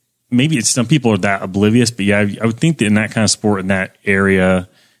maybe it's some people are that oblivious, but yeah, I would think that in that kind of sport, in that area,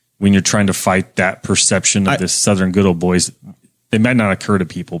 when you're trying to fight that perception of this Southern good old boys, they might not occur to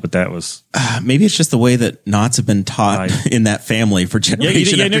people, but that was maybe it's just the way that knots have been taught in that family for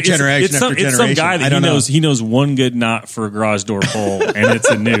generation after generation after generation. It's some guy that he knows one good knot for a garage door pull, and it's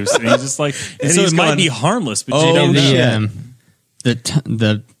a noose, and he's just like, and so it might be harmless, but you don't know.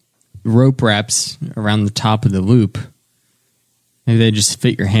 The rope wraps around the top of the loop. Maybe they just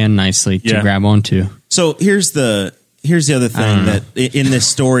fit your hand nicely to grab onto. So here's the other thing that in this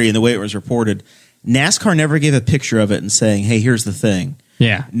story and the way it was reported, NASCAR never gave a picture of it and saying, hey, here's the thing.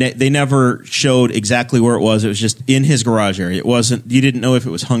 Yeah. They never showed exactly where it was. It was just in his garage area. You didn't know if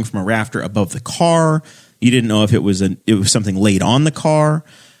it was hung from a rafter above the car. You didn't know if it was something laid on the car.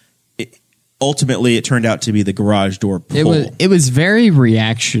 Ultimately, it turned out to be the garage door pull. It was very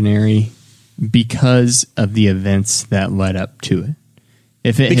reactionary because of the events that led up to it.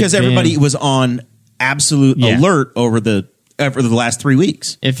 Because everybody was on absolute alert over the last 3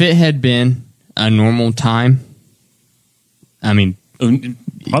 weeks. If it had been a normal time, I mean,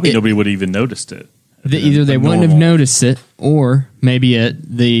 probably nobody would have even noticed it. Either they wouldn't have noticed it, or maybe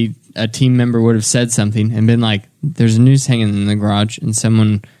a team member would have said something and been like, "There's a noose hanging in the garage," and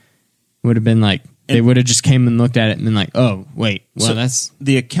someone would have been like, they would have just came and looked at it and been like, "Oh, wait, well, so that's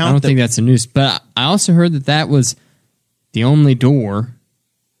the account." I don't think that's a noose, but I also heard that was the only door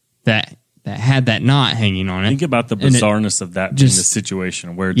that had that knot hanging on it. Think about the bizarreness of that being the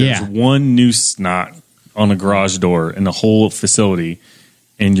situation where there's one noose knot on a garage door in the whole facility,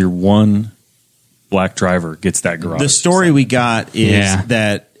 and your one black driver gets that garage. The story we got is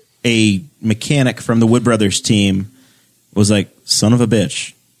that a mechanic from the Wood Brothers team was like, son of a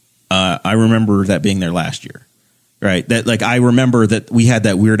bitch. I remember that being there last year. Right. I remember that we had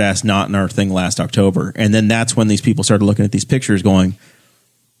that weird ass knot in our thing last October. And then that's when these people started looking at these pictures going,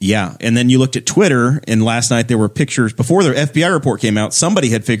 yeah. And then you looked at Twitter, and last night there were pictures before the FBI report came out. Somebody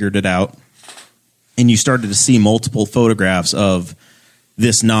had figured it out, and you started to see multiple photographs of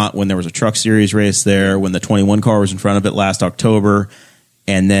this knot when there was a Truck Series race there, when the 21 car was in front of it last October,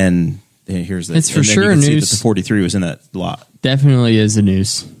 and then here's the. It's for sure a noose. The 43 was in that lot. Definitely is a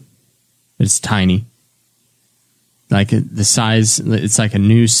noose. It's tiny, like the size. It's like a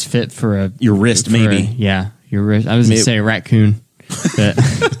noose fit for your wrist, maybe. Your wrist. I was going to say a raccoon. But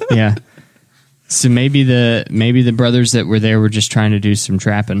yeah, so maybe the brothers that were there were just trying to do some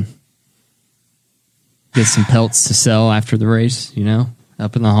trapping, get some pelts to sell after the race.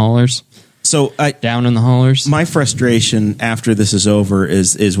 Up in the haulers. So down in the haulers. My frustration after this is over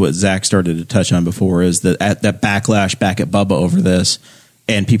is what Zach started to touch on before, is that backlash back at Bubba over this,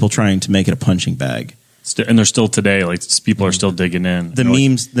 and people trying to make it a punching bag. And they're still today, like people are still digging in. The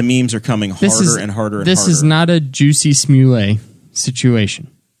memes are coming harder and harder. This is not a Juicy Smoulet situation.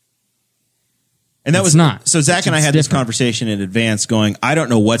 And that was not. So Zach and I had this conversation in advance going, I don't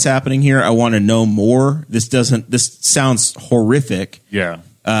know what's happening here. I want to know more. This sounds horrific. Yeah.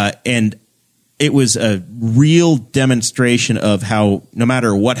 And it was a real demonstration of how no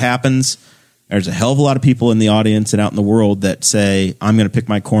matter what happens, there's a hell of a lot of people in the audience and out in the world that say, I'm going to pick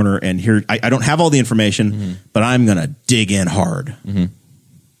my corner, and here I don't have all the information, but I'm going to dig in hard. Mm-hmm.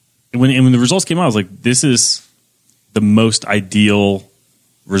 And when the results came out, I was like, this is the most ideal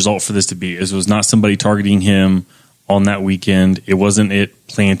result for this to be. It was not somebody targeting him on that weekend. It wasn't it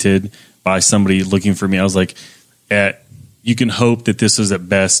planted by somebody looking for me. I was like, you can hope that this is at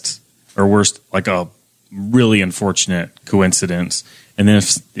best or worst like a really unfortunate coincidence. And then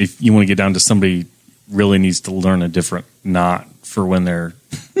if you want to get down to somebody really needs to learn a different knot for when they're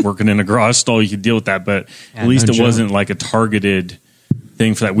working in a garage stall, you could deal with that. But at least it wasn't like a targeted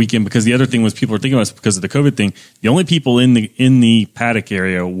thing for that weekend, because the other thing was people were thinking about it because of the COVID thing. The only people in the paddock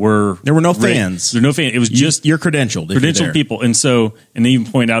area there were no fans. There were no fans. It was just you're credentialed people. And they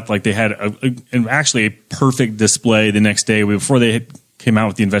even point out like they had actually a perfect display the next day before they came out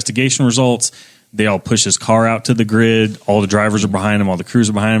with the investigation results. They all push his car out to the grid. All the drivers are behind him. All the crews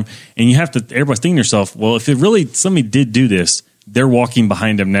are behind him. And everybody's thinking to yourself, well, if somebody did do this, they're walking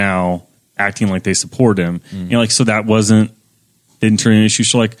behind him now acting like they support him. You know, like, so that didn't turn into an issue.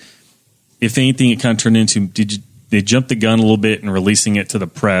 So like, if anything, it kind of turned into, they jumped the gun a little bit in releasing it to the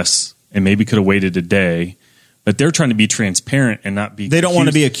press, and maybe could have waited a day. But they're trying to be transparent and not be. They don't want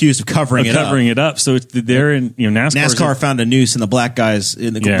to be accused of covering it up. So they're in, you know, NASCAR found a noose in the black guy's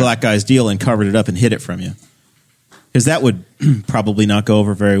deal and covered it up and hid it from you, because that would probably not go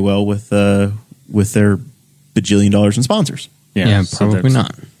over very well with their bajillion dollars in sponsors. Yeah, probably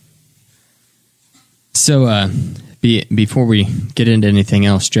not. So before we get into anything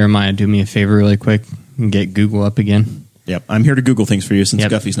else, Jeremiah, do me a favor really quick and get Google up again. Yep, I'm here to Google things for you since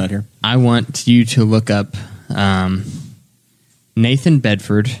Guffey's not here. I want you to look up Nathan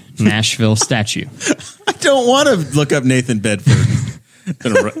Bedford Nashville statue. I don't want to look up Nathan Bedford.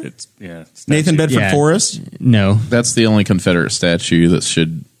 Nathan Bedford Forrest? No. That's the only Confederate statue that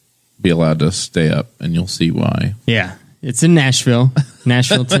should be allowed to stay up, and you'll see why. Yeah, it's in Nashville,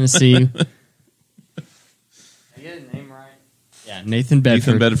 Tennessee. Nathan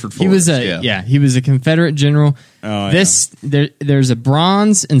Bedford. Nathan Bedford Forrest. He was he was a Confederate general. There's a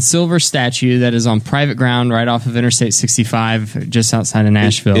bronze and silver statue that is on private ground right off of Interstate 65, just outside of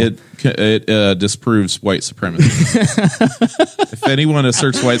Nashville. It disproves white supremacy. If anyone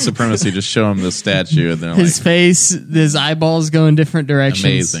asserts white supremacy, just show them the statue, and they're his face, his eyeballs go in different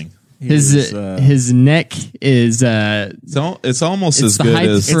directions. Amazing. His neck is it's almost as good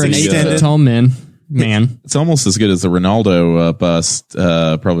as for an 8-foot tall man. It's almost as good as the Ronaldo bust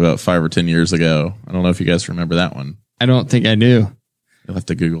probably about 5 or 10 years ago. I don't know if you guys remember that one. I don't think I do. You'll have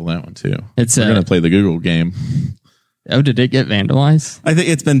to Google that one too. We're going to play the Google game. Oh, did it get vandalized? I think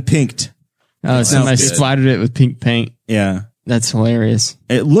it's been pinked. Oh, somebody splattered it with pink paint. Yeah. That's hilarious.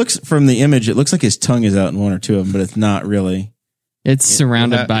 It looks, from the image, it looks like his tongue is out in one or two of them, but it's not really. It's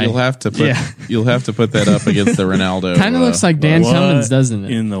surrounded by. You'll have to put that up against the Ronaldo. Kind of looks like Dan Cummins, doesn't it?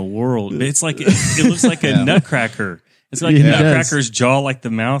 In the world, it's like it looks like a nutcracker. It's like a nutcracker's jaw, like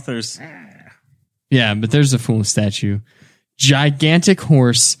the mouth. Yeah, but there's a full statue. Gigantic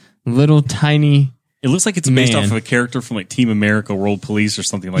horse, little tiny. It looks like it's based off of a character from like Team America, World Police, or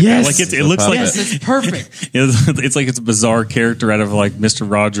something like that. Like it looks like it's perfect. It's like it's a bizarre character out of like Mr.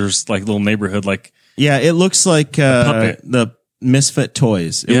 Rogers' like little neighborhood. Like it looks like the Misfit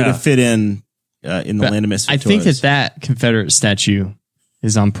Toys. It would have fit in the land of Misfit Toys. I think that Confederate statue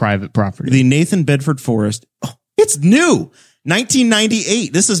is on private property. The Nathan Bedford Forrest. Oh, it's new.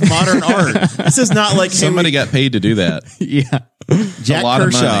 1998. This is modern art. This is not like somebody got paid to do that. Yeah. Jack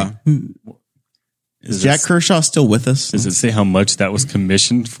Kershaw. Is Jack Kershaw still with us? Does it say how much that was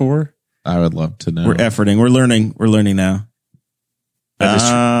commissioned for? I would love to know. We're efforting. We're learning. We're learning now.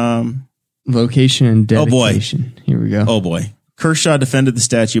 Location and dedication. Oh boy. Here we go. Oh boy. Kershaw defended the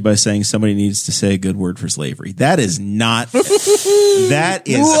statue by saying somebody needs to say a good word for slavery. That is not not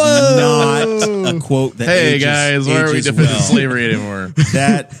a quote that hey guys, why are we defending slavery anymore?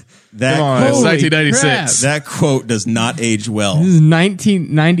 That come on, it's 1996. That quote does not age well. This is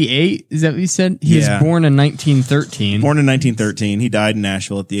 1998. Is that what you said? He was born in 1913. Born in 1913. He died in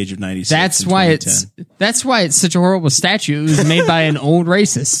Nashville at the age of 96. That's why it's such a horrible statue. It was made by an old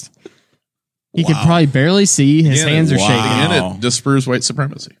racist. He could probably barely see. His hands are shaking. And it disproves white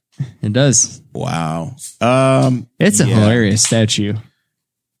supremacy. It does. Wow. It's a hilarious statue.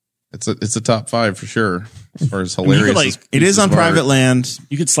 It's a top 5 for sure. As far as hilarious, it is on private land.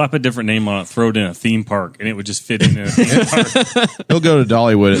 You could slap a different name on it, throw it in a theme park, and it would just fit in a theme park. He'll go to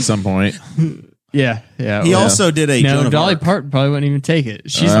Dollywood at some point. Yeah. He also did a no. Dolly Parton probably wouldn't even take it.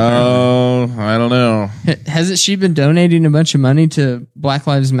 I don't know. Hasn't she been donating a bunch of money to Black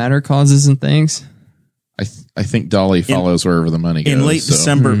Lives Matter causes and things? I think Dolly follows wherever the money goes. In late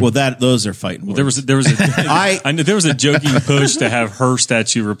December, those are fighting. Well, there was a joking push to have her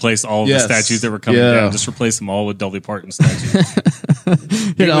statue replace all of the statues that were coming down. Just replace them all with Dolly Parton statues.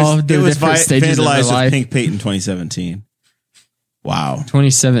 it was vandalized with Pink Paint in 2017. Wow,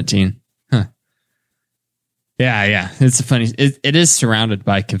 2017. Yeah. It's a funny. It is surrounded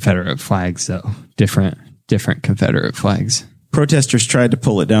by Confederate flags, though. Different Confederate flags. Protesters tried to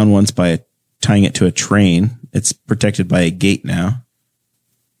pull it down once by tying it to a train. It's protected by a gate now.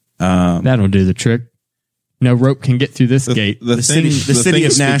 That'll do the trick. No rope can get through this gate. The city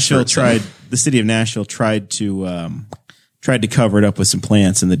of Nashville tried. The city of Nashville tried to cover it up with some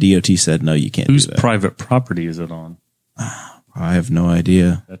plants, and the DOT said, "No, you can't." Whose do that. private property is it on? I have no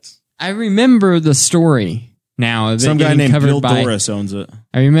idea. I remember the story. Now, of some guy named Bill Doris owns it.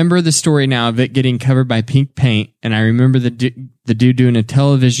 I remember the story now of it getting covered by pink paint, and I remember the dude doing a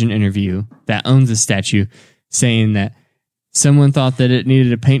television interview that owns the statue, saying that someone thought that it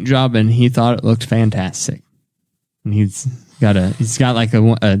needed a paint job, and he thought it looked fantastic. And he's got like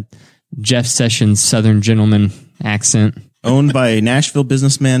a Jeff Sessions Southern gentleman accent. Owned by Nashville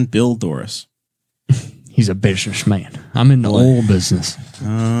businessman Bill Doris. He's a businessman. I'm in the oil business.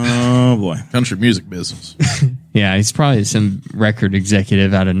 Oh, boy. Country music business. Yeah, he's probably some record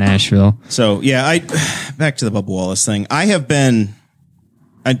executive out of Nashville. So, yeah, back to the Bubba Wallace thing. I have been,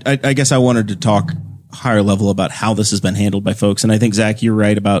 I guess I wanted to talk higher level about how this has been handled by folks. And I think, Zach, you're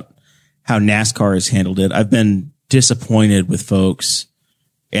right about how NASCAR has handled it. I've been disappointed with folks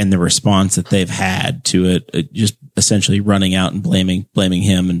and the response that they've had to it, just essentially running out and blaming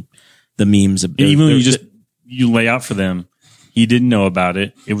him and the memes. Even when you lay out for them, he didn't know about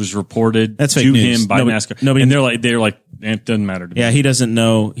it. It was reported to him by NASCAR. And they're like, it doesn't matter to me. Yeah, he doesn't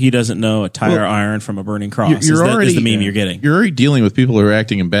know a tire iron from a burning cross. Is the meme you're getting. You're already dealing with people who are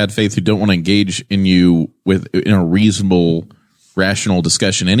acting in bad faith who don't want to engage in you in a reasonable, rational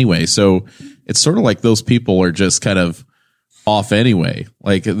discussion anyway. So it's sort of like those people are just kind of off anyway.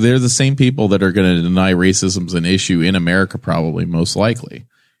 Like they're the same people that are going to deny racism's an issue in America, probably most likely.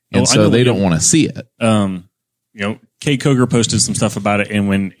 And so they don't want to see it. Kate Coger posted some stuff about it, and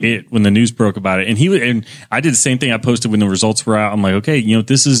when the news broke about it, and I did the same thing. I posted when the results were out. I'm like, okay,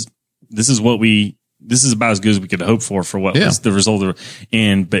 this is about as good as we could hope for what was the result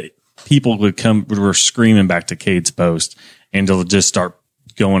of. But people were screaming back to Kate's post, and they'll just start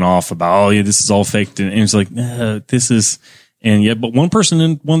going off about, oh yeah, this is all faked, and it's like, this is, and yeah. But one person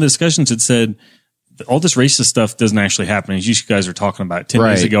in one of the discussions had said, all this racist stuff doesn't actually happen. As you guys are talking about 10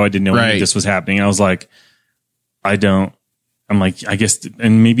 years ago, I didn't know any of this was happening. And I was like, I guess,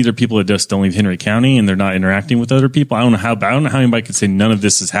 and maybe there are people that just don't leave Henry County and they're not interacting with other people. I don't know how anybody could say none of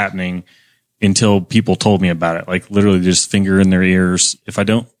this is happening until people told me about it. Like literally just finger in their ears. If I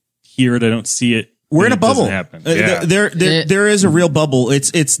don't hear it, I don't see it. We're in a bubble. Yeah. There is a real bubble.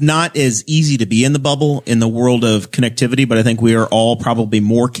 It's not as easy to be in the bubble in the world of connectivity, but I think we are all probably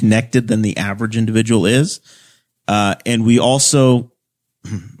more connected than the average individual is. And we also,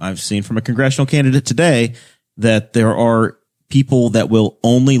 I've seen from a congressional candidate today that there are people that will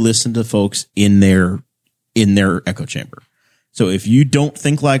only listen to folks in their echo chamber. So if you don't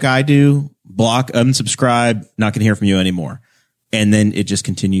think like I do, block, unsubscribe, not going to hear from you anymore. And then it just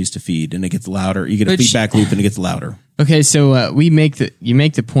continues to feed and it gets louder. You get a feedback loop and it gets louder. Okay. So, you make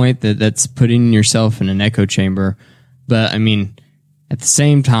the point that that's putting yourself in an echo chamber. But I mean, at the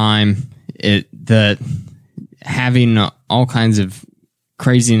same time, having all kinds of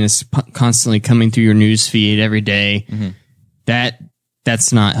craziness constantly coming through your news feed every day,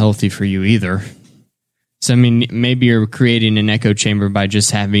 that's not healthy for you either. So, I mean, maybe you're creating an echo chamber by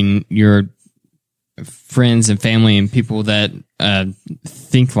just having your friends and family and people that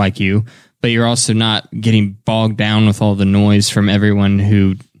think like you, but you're also not getting bogged down with all the noise from everyone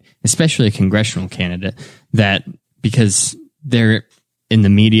who, especially a congressional candidate, that because they're in the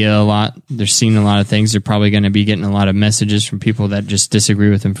media a lot, they're seeing a lot of things, they're probably going to be getting a lot of messages from people that just disagree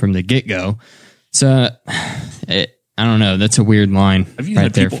with them from the get-go. So, I don't know. That's a weird line I've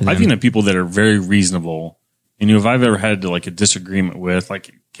had people that are very reasonable. And if I've ever had a disagreement with,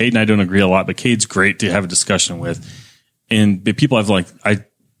 like Kate and I don't agree a lot, but Kate's great to have a discussion with. And the people I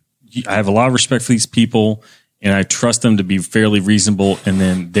have a lot of respect for these people, and I trust them to be fairly reasonable. And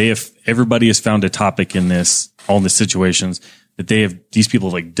then everybody has found a topic in all the situations that these people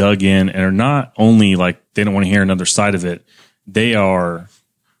have dug in and are not only they don't want to hear another side of it. They are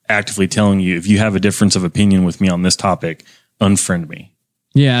actively telling you, if you have a difference of opinion with me on this topic, unfriend me.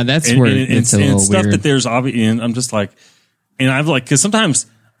 Yeah, that's where it's a little stuff weird. That there's obviously, and I'm just because sometimes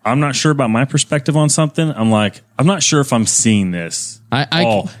I'm not sure about my perspective on something. I'm not sure if I'm seeing this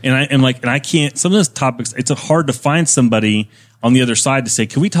all. And I can't, some of those topics, it's hard to find somebody on the other side to say,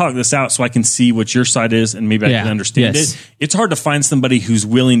 can we talk this out so I can see what your side is and maybe I can understand it? It's hard to find somebody who's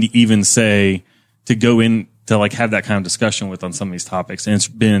willing to even say, to go in to have that kind of discussion with on some of these topics.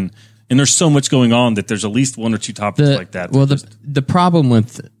 And there's so much going on that there's at least one or two topics like that. Well, the problem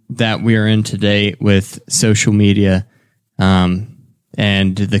with that we are in today with social media and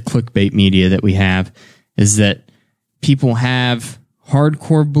the clickbait media that we have is that people have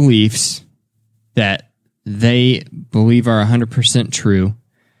hardcore beliefs that they believe are 100% true,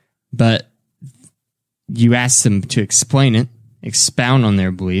 but you ask them to explain it, expound on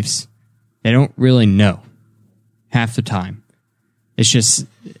their beliefs, they don't really know half the time. It's just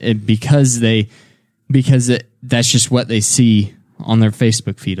because that's just what they see on their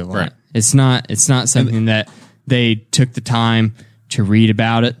Facebook feed a lot. Right. It's not something that they took the time to read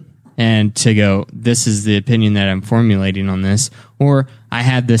about it and to go, this is the opinion that I'm formulating on this. Or I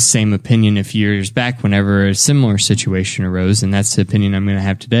had this same opinion a few years back whenever a similar situation arose, and that's the opinion I'm going to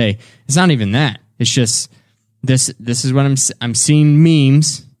have today. It's not even that. It's just this is what I'm seeing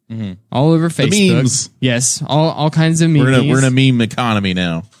memes all over Facebook. memes. Yes, all kinds of memes. We're in a meme economy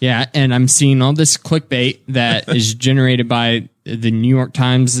now. Yeah, and I'm seeing all this clickbait that is generated by the New York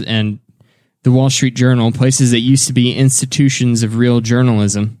Times and the Wall Street Journal, places that used to be institutions of real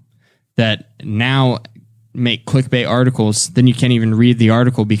journalism that now make clickbait articles. Then you can't even read the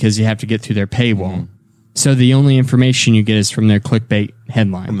article because you have to get through their paywall. So the only information you get is from their clickbait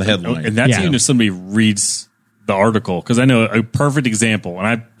headline. From the headline. And that's even if somebody reads the article. Because I know a perfect example,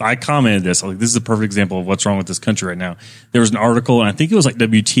 and I commented this. I was like, this is a perfect example of what's wrong with this country right now. There was an article, and I think it was like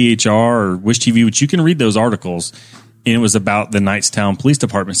WTHR or Wish TV, which you can read those articles. And it was about the Knightstown Police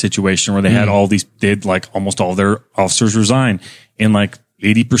Department situation where they had they had like almost all their officers resign. And like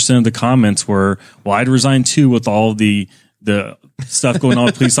 80% of the comments were, well, I'd resign too with all the stuff going on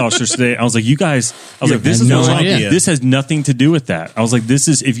with police officers today. I was like, this is what's wrong. This has nothing to do with that. I was like,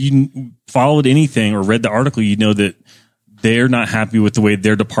 if you followed anything or read the article, you know that they're not happy with the way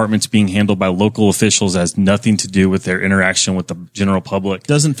their department's being handled by local officials. It has nothing to do with their interaction with the general public.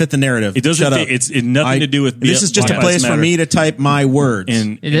 Doesn't fit the narrative. It doesn't fit. It's nothing to do with. This is just a place for me to type my words.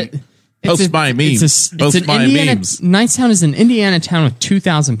 Post my memes. Post my memes. Knightstown is an Indiana town with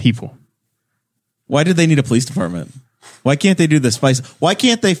 2,000 people. Why did they need a police department? Why can't they do the spice? Why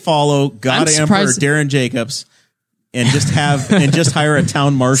can't they follow God Emperor Darren Jacobs and just hire a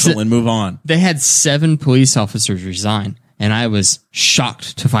town marshal and move on? They had 7 police officers resign, and I was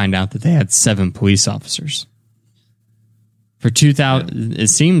shocked to find out that they had 7 police officers. For 2,000, it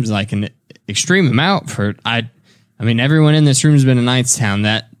seems like an extreme amount for I mean, everyone in this room has been in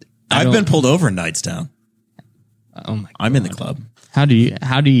Knightstown. I've been pulled over in Knightstown. Oh my! I'm in the club. How do you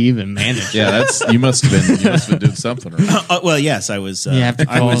even manage? Yeah, you must have been doing something right. Well, yes, I was. You have to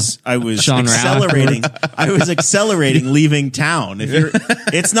call I was Sean accelerating. I was accelerating, leaving town.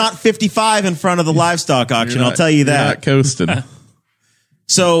 It's not 55 in front of the livestock auction. I'll tell you that. You're not coasting.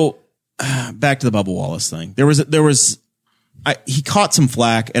 So, back to the Bubba Wallace thing. He caught some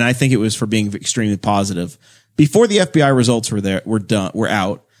flack, and I think it was for being extremely positive. Before the FBI results were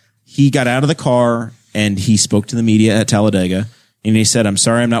out, he got out of the car and he spoke to the media at Talladega. And he said, I'm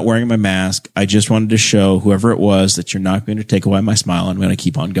sorry, I'm not wearing my mask. I just wanted to show whoever it was that you're not going to take away my smile. I'm going to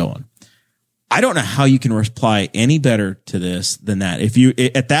keep on going. I don't know how you can reply any better to this than that. If you,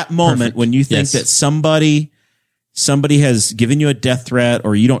 at that moment, when you think that somebody has given you a death threat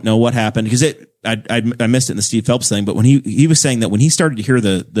or you don't know what happened, because I missed it in the Steve Phelps thing, but when he was saying that when he started to hear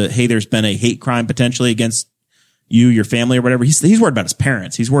the hey, there's been a hate crime potentially against you, your family or whatever, he's worried about his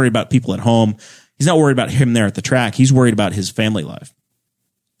parents. He's worried about people at home. He's not worried about him there at the track. He's worried about his family life.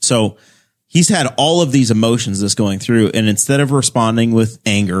 So he's had all of these emotions that's going through. And instead of responding with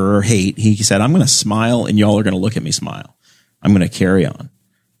anger or hate, he said, I'm going to smile and y'all are going to look at me smile. I'm going to carry on.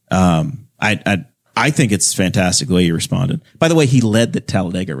 I think it's fantastic the way he responded. By the way, he led the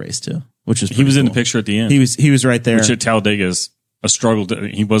Talladega race too, which is he was cool. In the picture at the end. He was right there. Which at Talladega is a struggle.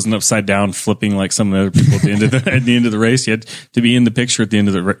 He wasn't upside down flipping like some of the other people at the end of the race. He had to be in the picture at the end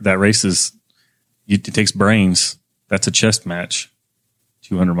of that race. It takes brains. That's a chess match,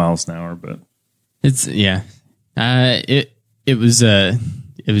 200 miles an hour. But it's it was a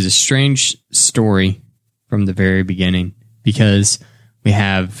strange story from the very beginning because we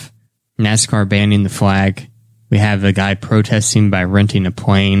have NASCAR banning the flag. We have a guy protesting by renting a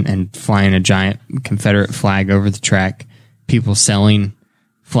plane and flying a giant Confederate flag over the track. People selling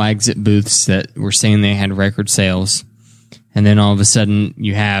flags at booths that were saying they had record sales. And then all of a sudden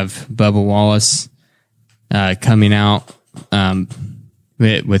you have Bubba Wallace coming out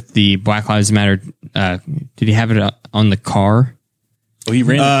with the Black Lives Matter. Did he have it on the car? Oh, he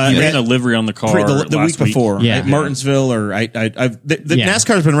ran a livery on the car the week before. At Martinsville, or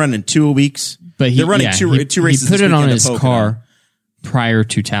NASCAR's been running 2 weeks. But they're running two races. He put it on his car prior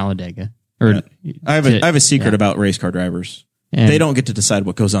to Talladega. I have a secret about race car drivers. They don't get to decide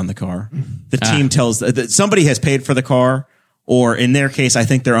what goes on the car. The team tells that somebody has paid for the car, or in their case, I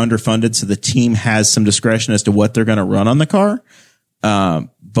think they're underfunded, so the team has some discretion as to what they're going to run on the car.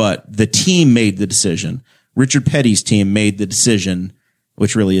 But the team made the decision. Richard Petty's team made the decision,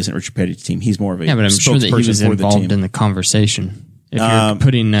 which really isn't Richard Petty's team. He's more of a but I'm sure that he was involved in the conversation. If you're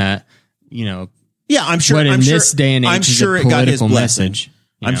putting, I'm sure. What in this day and age is a political message.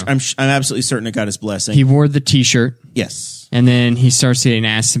 I'm absolutely certain it got his blessing. He wore the T-shirt. Yes. And then he starts getting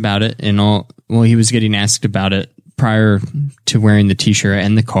asked about it he was getting asked about it prior to wearing the T-shirt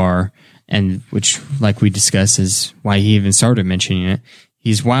and the car, and which, like we discussed, is why he even started mentioning it.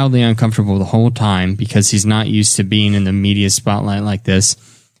 He's wildly uncomfortable the whole time because he's not used to being in the media spotlight like this.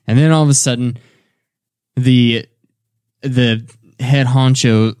 And then all of a sudden, the head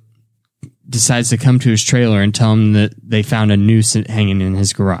honcho decides to come to his trailer and tell him that they found a noose hanging in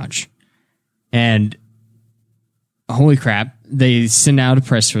his garage. And holy crap, they send out a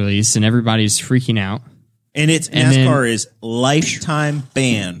press release and everybody's freaking out. And NASCAR is lifetime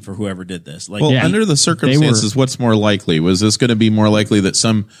ban for whoever did this. Like, under the circumstances, what's more likely? Was this going to be more likely that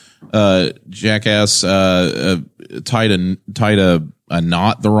some jackass tied a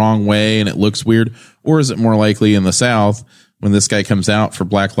knot the wrong way and it looks weird? Or is it more likely in the South, when this guy comes out for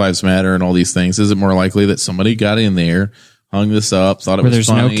Black Lives Matter and all these things, is it more likely that somebody got in there, hung this up, thought it was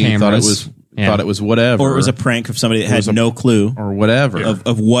funny, thought it was whatever, or it was a prank of somebody that had no clue or whatever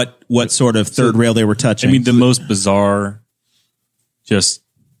of what sort of third rail they were touching? I mean, the most bizarre, just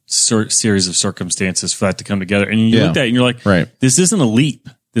series of circumstances for that to come together, and you look at it and you're like, right, this isn't a leap.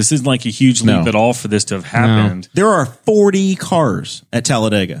 This isn't like a huge leap at all for this to have happened. No. There are 40 cars at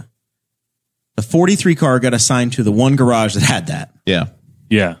Talladega. The 43 car got assigned to the one garage that had that. Yeah.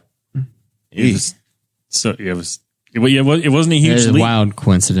 It wasn't a huge leap. A wild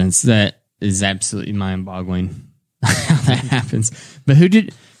coincidence that is absolutely mind-boggling how that happens. But who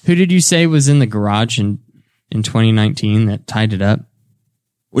did you say was in the garage in 2019 that tied it up?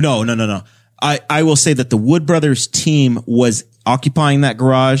 No. I will say that the Wood Brothers team was occupying that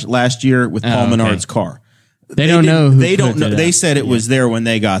garage last year with Paul Menard's car. They don't know. They don't know. They said it was there when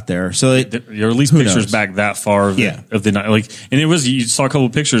they got there. So there are at least pictures back that far of the night. Like, and it was, you saw a couple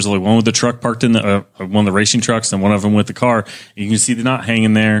of pictures, like one with the truck parked in the one of the racing trucks, and one of them with the car. You can see the knot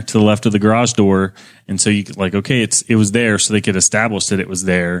hanging there to the left of the garage door, and so you could, like, okay, it was there, so they could establish that it was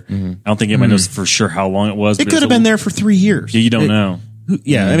there. Mm-hmm. I don't think anybody knows for sure how long it was. It could have been there for 3 years. Yeah, you don't know.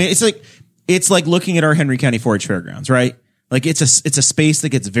 Yeah, I mean, it's like looking at our Henry County 4-H Fairgrounds, right? Like, it's a space that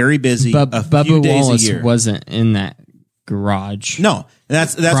gets very busy. Bubba few days Wallace a year. wasn't in that garage. No,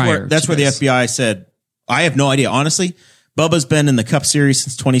 that's where the FBI said. I have no idea, honestly. Bubba's been in the Cup Series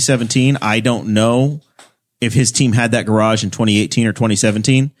since 2017. I don't know if his team had that garage in 2018 or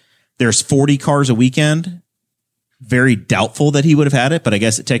 2017. There's 40 cars a weekend. Very doubtful that he would have had it, but I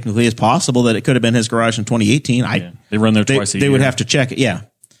guess it technically is possible that it could have been his garage in 2018. They run there twice a year. They would have to check it. Yeah.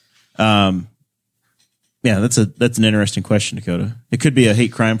 Yeah, that's an interesting question, Dakota. It could be a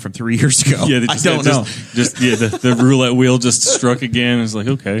hate crime from 3 years ago. Yeah, I don't know. The roulette wheel just struck again. It's like,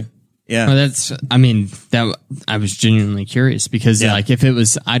 okay. Yeah. Well, I was genuinely curious because like, if it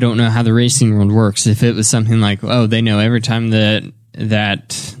was, I don't know how the racing world works. If it was something like, oh, they know every time that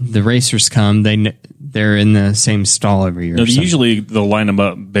the racers come, they're in the same stall every year. No, usually they'll line them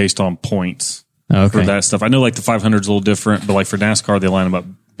up based on points for that stuff. I know like the 500 is a little different, but like for NASCAR, they line them up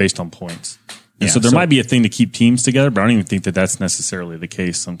based on points. And so there might be a thing to keep teams together, but I don't even think that that's necessarily the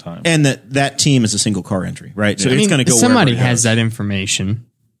case sometimes. And that team is a single car entry, right? So it's going to go. Somebody has that information.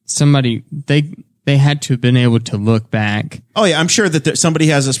 Somebody they had to have been able to look back. Oh yeah, I'm sure that somebody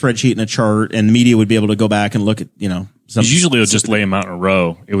has a spreadsheet and a chart, and the media would be able to go back and look at usually they'll just lay them out in a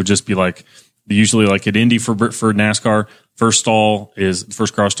row. It would just be like usually like at Indy for NASCAR, first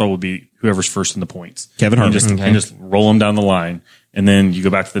car stall would be whoever's first in the points. Kevin Harvick, and just roll them down the line, and then you go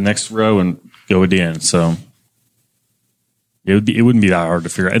back to the next row and go again. So it wouldn't be that hard to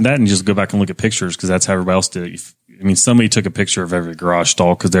figure out, and just go back and look at pictures because that's how everybody else did it. Somebody took a picture of every garage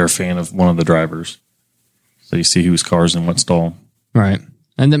stall because they're a fan of one of the drivers, so you see whose car's in what stall. Right,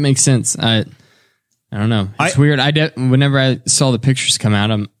 and that makes sense. I don't know. It's weird. Whenever I saw the pictures come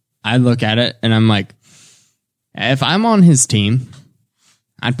out, I look at it and I'm like, if I'm on his team,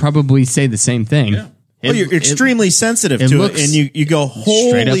 I'd probably say the same thing. Yeah. Well, you're extremely sensitive to it, and you go,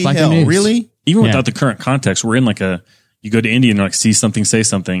 holy like hell, really? Even without the current context, we're in you go to Indy and like see something, say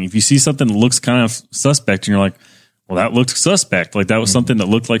something. If you see something that looks kind of suspect, and you're like, well, that looked suspect. Like that was something that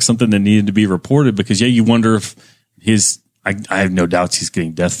looked like something that needed to be reported because you wonder if I have no doubts he's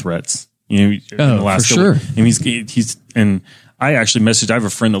getting death threats. In the last for sure. And he's and I actually messaged. I have a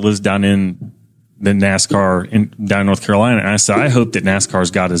friend that lives down in the NASCAR down in North Carolina, and I said, I hope that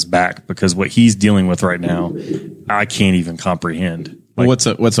NASCAR's got his back because what he's dealing with right now, I can't even comprehend. Like,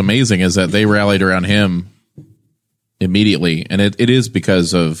 what's amazing is that they rallied around him immediately, and it is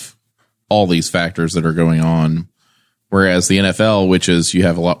because of all these factors that are going on. Whereas the NFL, which is you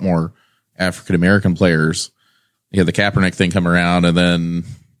have a lot more African American players, you have the Kaepernick thing come around, and then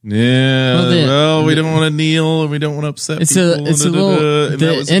we don't want to kneel and we don't want to upset people.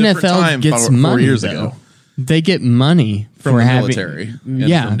 The NFL gets money 4 years ago. They get money from the military,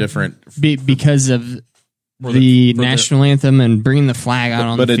 from different because of the national anthem and bringing the flag out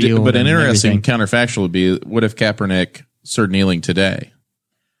on the field. But an interesting counterfactual would be: what if Kaepernick started kneeling today?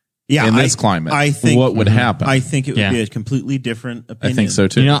 in this climate, I think what would happen? I think it would be a completely different opinion. I think so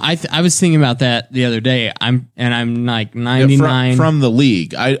too. I was thinking about that the other day. I'm like 99 from the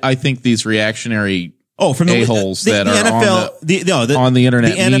league. I think these reactionary from the a-holes that the are NFL, on the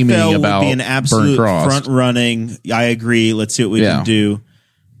internet the NFL memeing would about be an absolute front running. I agree. Let's see what we can do.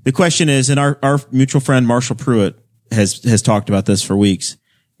 The question is, and our mutual friend Marshall Pruitt has talked about this for weeks.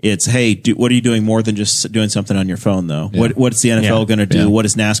 It's, hey, what are you doing more than just doing something on your phone, though? Yeah. What's the NFL going to do? Yeah. What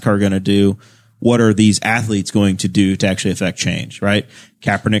is NASCAR going to do? What are these athletes going to do to actually affect change, right?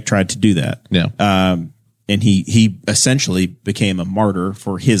 Kaepernick tried to do that. Yeah. And he essentially became a martyr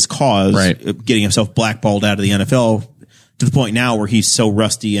for his cause, getting himself blackballed out of the NFL to the point now where he's so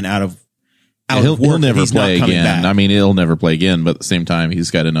rusty and out of work. He'll never play again. Back. I mean, he'll never play again, but at the same time,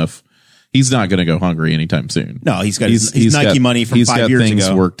 he's got enough. He's not going to go hungry anytime soon. No, he's got his Nike money from 5 years ago. He's got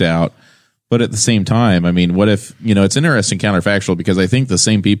things worked out. But at the same time, I mean, what if, it's interesting counterfactual, because I think the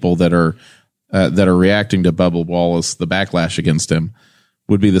same people that are reacting to Bubba Wallace, the backlash against him,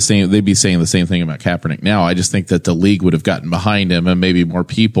 would be the same. They'd be saying the same thing about Kaepernick now. I just think that the league would have gotten behind him, and maybe more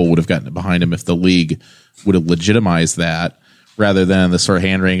people would have gotten behind him if the league would have legitimized that, rather than the sort of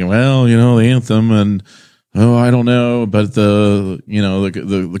hand wringing, well, the anthem and, I don't know, but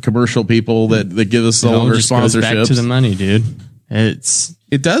the commercial people that give us all their sponsorships. Back to the money, dude.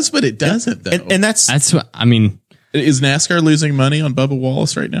 It does, but it doesn't, though. And that's what I mean. Is NASCAR losing money on Bubba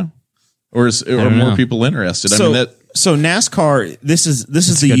Wallace right now, or are more people interested? So NASCAR. This is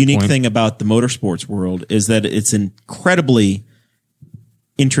the unique thing about the motorsports world, is that it's incredibly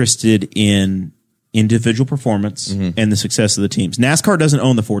interested in individual performance and the success of the teams. NASCAR doesn't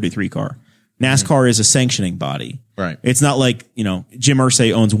own the 43 car. NASCAR is a sanctioning body. Right. It's not like, Jim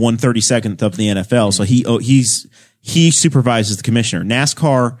Irsay owns 1/32 of the NFL. So he supervises the commissioner.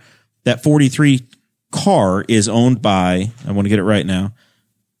 NASCAR, that 43 car is owned by, I want to get it right now,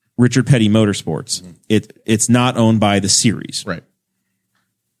 Richard Petty Motorsports. It's not owned by the series. Right.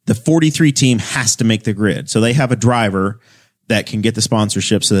 The 43 team has to make the grid. So they have a driver that can get the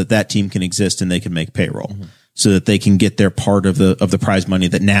sponsorship so that team can exist and they can make payroll. So that they can get their part of the prize money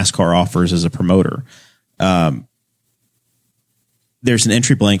that NASCAR offers as a promoter. There's an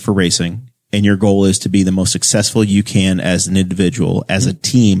entry blank for racing, and your goal is to be the most successful you can as an individual, as a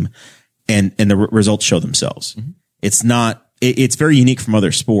team, and the results show themselves. It's very unique from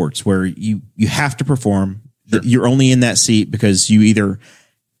other sports where you have to perform. Sure. You're only in that seat because you either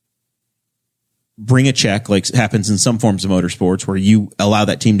bring a check, like happens in some forms of motorsports, where you allow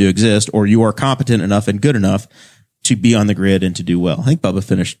that team to exist, or you are competent enough and good enough to be on the grid and to do well. I think Bubba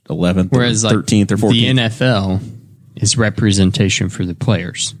finished 11th, whereas 13th or 14th. The NFL is representation for the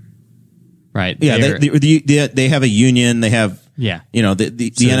players, right? Yeah, they have a union. They have, the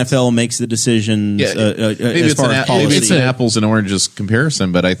NFL makes the decisions as far as policy. Maybe it's an apples and oranges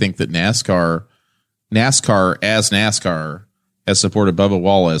comparison, but I think that NASCAR has supported Bubba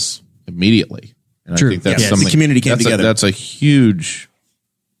Wallace immediately. And True. I think that's something. The community came together. That's a huge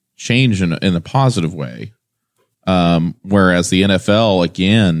change in a positive way. Whereas the NFL,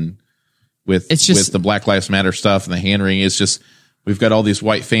 again, with the Black Lives Matter stuff and the hand wringing, it's just, we've got all these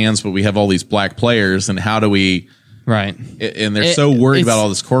white fans, but we have all these black players, and how do we? Right. And they're so worried about all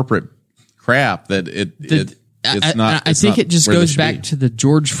this corporate crap that it's not. I think it just goes back to the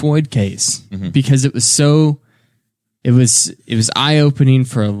George Floyd case, because it was it was eye opening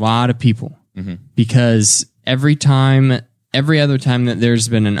for a lot of people. Because every other time that there's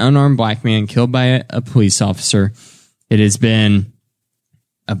been an unarmed black man killed by a police officer, it has been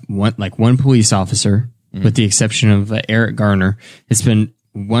one police officer, with the exception of Eric Garner. It's been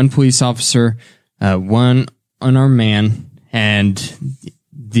one police officer, one unarmed man, and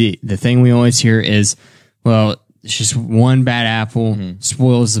the thing we always hear is, well, it's just one bad apple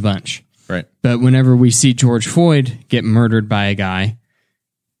spoils the bunch. Right. But whenever we see George Floyd get murdered by a guy,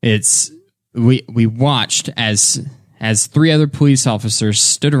 it's we watched as 3 other police officers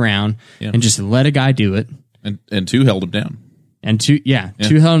stood around and just let a guy do it, and 2 held him down, and 2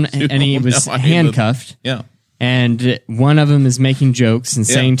 held him, and he was handcuffed. And one of them is making jokes and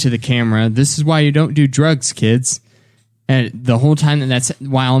saying to the camera, "This is why you don't do drugs, kids." And the whole time that's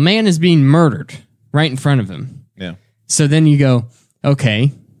while a man is being murdered right in front of him. Yeah. So then you go,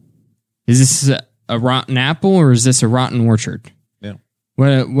 okay, is this a rotten apple or is this a rotten orchard?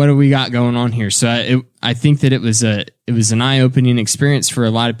 What do we got going on here? So I think that it was an eye-opening experience for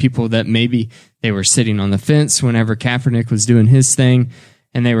a lot of people that maybe they were sitting on the fence whenever Kaepernick was doing his thing,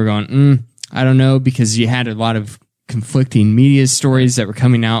 and they were going, I don't know, because you had a lot of conflicting media stories that were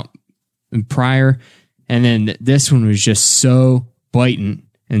coming out prior, and then this one was just so blatant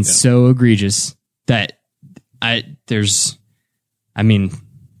and so egregious that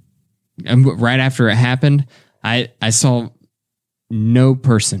right after it happened, I saw no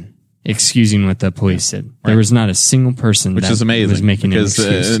person excusing what the police did. There was not a single person which that is amazing was making because,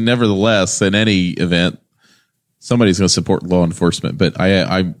 an excuse. Nevertheless, in any event, somebody's going to support law enforcement. But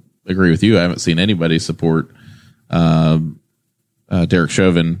I agree with you. I haven't seen anybody support Derek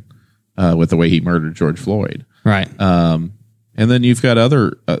Chauvin with the way he murdered George Floyd. Right. And then you've got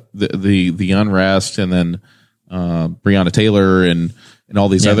other the unrest, and then Breonna Taylor and all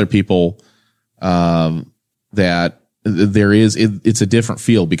these other people that there is. It's a different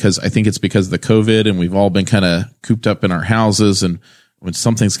feel because I think it's because of the COVID, and we've all been kind of cooped up in our houses, and when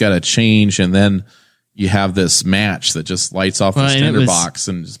something's got to change, and then you have this match that just lights off this tinderbox,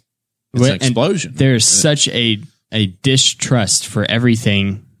 and it's an explosion. There's such a distrust for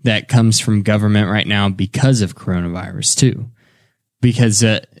everything that comes from government right now because of coronavirus too. Because,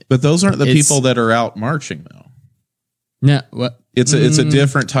 but those aren't the people that are out marching, though. No, what? It's a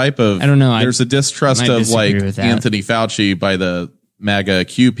different type of. I don't know. There's a distrust of like Anthony Fauci by the MAGA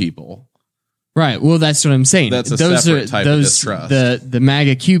Q people. Right. Well, that's what I'm saying. That's separate type of distrust. The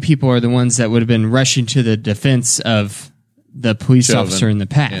MAGA Q people are the ones that would have been rushing to the defense of the police officer in the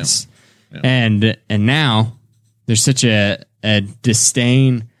past, and now there's such a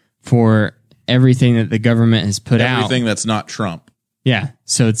disdain for everything that the government has put out. Everything that's not Trump. Yeah.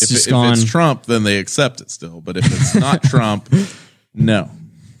 So it's just gone. If it's Trump, then they accept it still. But if it's not Trump, no.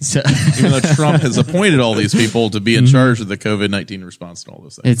 So, even though Trump has appointed all these people to be in charge of the COVID-19 response and all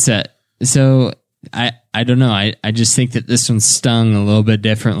those things. So I don't know. I just think that this one stung a little bit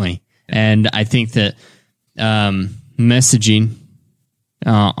differently. And I think that messaging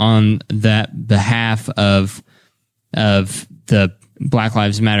on that behalf of the Black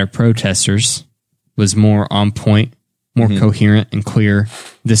Lives Matter protesters was more on point, more coherent and clear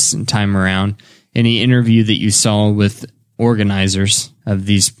this time around. Any interview that you saw with organizers of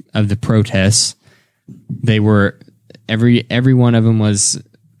the protests, they were every one of them was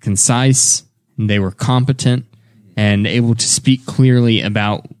concise, and they were competent and able to speak clearly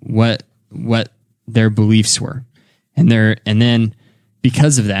about what their beliefs were. And then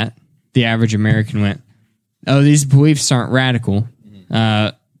because of that, the average American went, "Oh, these beliefs aren't radical.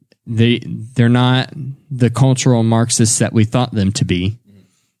 They're not the cultural Marxists that we thought them to be.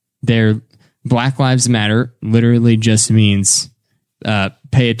 They're Black Lives Matter literally just means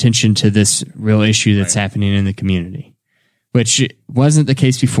pay attention to this real issue that's happening in the community," which wasn't the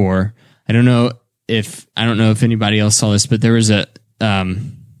case before. I don't know if anybody else saw this, but there was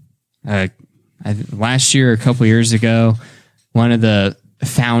last year, a couple years ago, one of the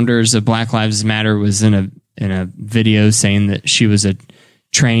founders of Black Lives Matter was in a video saying that she was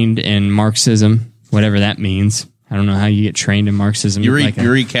trained in Marxism, whatever that means. I don't know how you get trained in Marxism. You read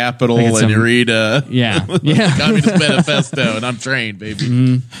Capital and you read Communist Manifesto, and I'm trained, baby.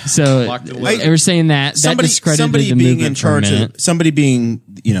 Mm-hmm. So they were saying that discredited the movement for a minute. Somebody being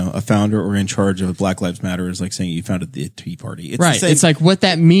a founder or in charge of Black Lives Matter is like saying you founded the Tea Party. It's right. It's like what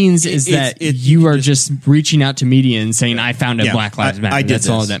that means is that you are just reaching out to media and saying I founded Black Lives Matter. That's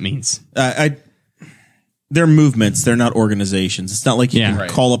all that means. They're movements. They're not organizations. It's not like you can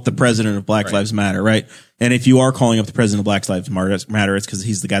call up the president of Black Lives Matter, right? And if you are calling up the president of Black Lives Matter, it's because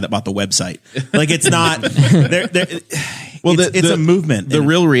he's the guy that bought the website. Like it's not. It's a movement. The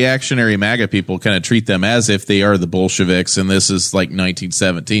real reactionary MAGA people kind of treat them as if they are the Bolsheviks, and this is like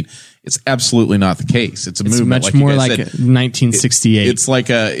 1917. It's absolutely not the case. It's a movement. Much more like 1968. It's like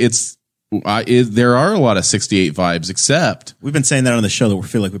there are a lot of 68 vibes, except we've been saying that on the show that we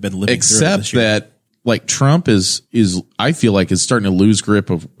feel like we've been living. Except that. Like Trump is I feel like is starting to lose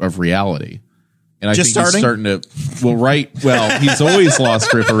grip of reality. And I think he's starting to he's always lost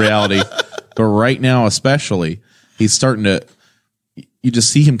grip of reality, but right now especially, he's starting to you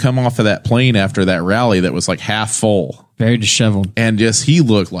just see him come off of that plane after that rally that was like half full. Very disheveled. And he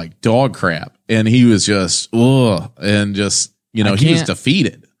looked like dog crap. And he was just he was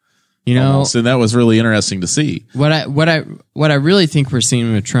defeated. Almost. And that was really interesting to see. What I really think we're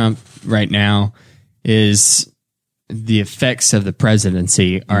seeing with Trump right now is the effects of the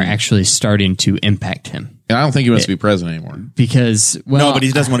presidency are actually starting to impact him. And I don't think he wants to be president anymore. Because, no, but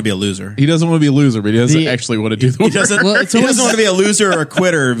he doesn't want to be a loser. He doesn't want to be a loser, but he doesn't actually want to do the work. He doesn't want to be a loser or a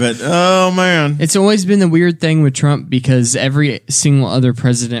quitter, but oh man. It's always been the weird thing with Trump because every single other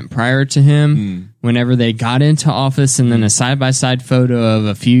president prior to him, whenever they got into office and then a side-by-side photo of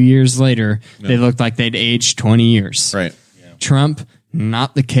a few years later, they looked like they'd aged 20 years. Right. Trump,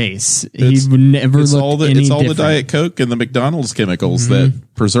 not the case. He would never look any different. It's all the Diet Coke and the McDonald's chemicals that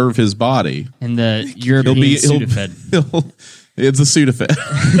preserve his body. And the European Sudafed. It's a Sudafed.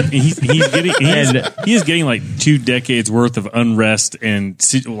 He is getting like 2 decades worth of unrest and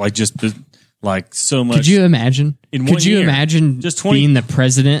like just like so much. Could you imagine? Could you imagine just being the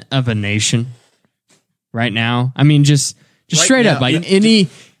president of a nation right now? I mean, just right straight now, up, like in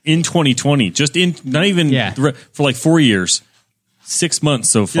 2020, just in not even for like 4 years. 6 months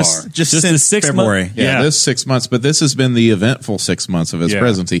so far. Just since 6 February. Months. Yeah, this 6 months, but this has been the eventful 6 months of his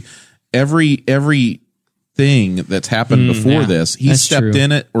presidency. Every thing that's happened before this, he stepped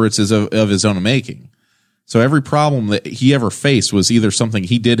in it, or it's of his own making. So every problem that he ever faced was either something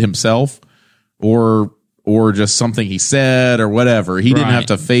he did himself, or just something he said, or whatever. He didn't have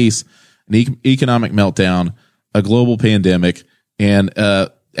to face an economic meltdown, a global pandemic, and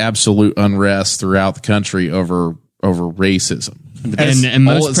absolute unrest throughout the country over racism. And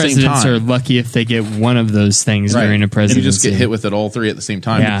most presidents are lucky if they get one of those things during a presidency. And you just get hit with it all 3 at the same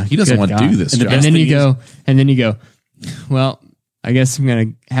time. Yeah, he doesn't want to do this job. And then you go, well, I guess I'm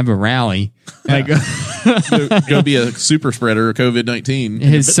going to have a rally. Like, go be a super spreader of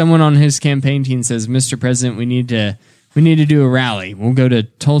COVID-19. Someone on his campaign team says, Mr. President, we need to do a rally. We'll go to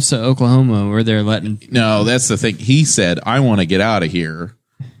Tulsa, Oklahoma, where they're letting. No, that's the thing. He said, I want to get out of here.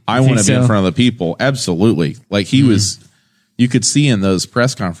 I want to be in front of the people. Absolutely. Like he was. You could see in those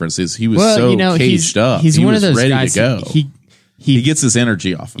press conferences, he was caged up. He's one of those ready guys to go. He gets his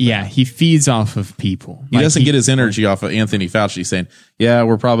energy off of them. Yeah, he feeds off of people. He doesn't get his energy off of Anthony Fauci saying, yeah,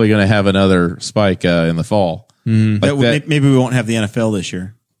 we're probably going to have another spike in the fall. Maybe we won't have the NFL this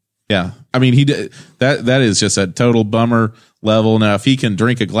year. Yeah. I mean, he did, that is just a total bummer level. Now, if he can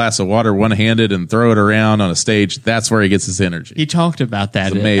drink a glass of water one-handed and throw it around on a stage, that's where he gets his energy. He talked about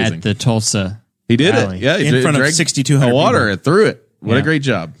that at the Tulsa. He did rally. it. Yeah. In front of 6,200 water and threw it. What a great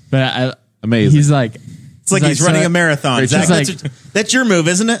job. But amazing. He's like, he's running a marathon. That's your move,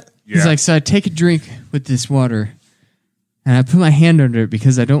 isn't it? Yeah. He's like, so I take a drink with this water and I put my hand under it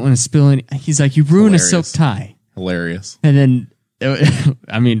because I don't want to spill any. He's like, you ruin a silk tie. Hilarious. And then,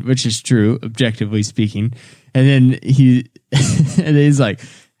 I mean, which is true, objectively speaking. And then he's like,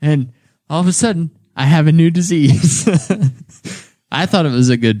 and all of a sudden I have a new disease. I thought it was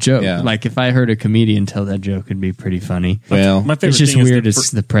a good joke. Yeah. Like if I heard a comedian tell that joke, it'd be pretty funny. Well, my favorite it's just thing weird. Is it's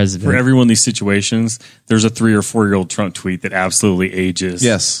the president. For every one of these situations, there's a 3 or 4 year old Trump tweet that absolutely ages.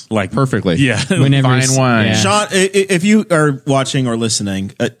 Yes, like perfectly. Yeah, whenever fine wine. Yeah. Sean, if you are watching or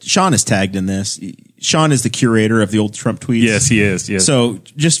listening, Sean is tagged in this. Sean is the curator of the old Trump tweets. Yes, he is. Yes. So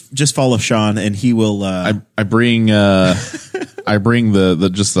just follow Sean, and he will. I bring the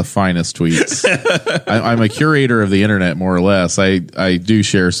just the finest tweets. I'm a curator of the internet, more or less. I do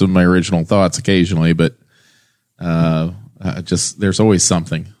share some of my original thoughts occasionally, but just there's always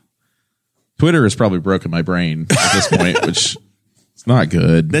something. Twitter has probably broken my brain at this point, which is not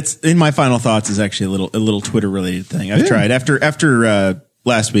good. That's in my final thoughts. Is actually a little Twitter related thing I've tried after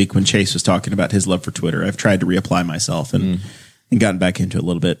last week when Chase was talking about his love for Twitter. I've tried to reapply myself and gotten back into it a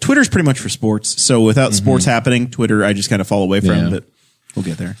little bit. Twitter's pretty much for sports. So without sports happening, Twitter, I just kind of fall away from, but we'll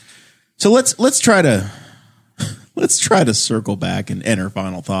get there. So let's try to circle back and enter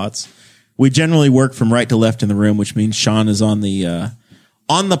final thoughts. We generally work from right to left in the room, which means Sean is on the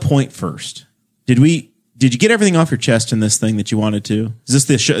point first. Did you get everything off your chest in this thing that you wanted to? Is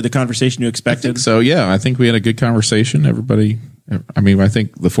this the conversation you expected? I think so, yeah. I think we had a good conversation. Everybody, I mean, I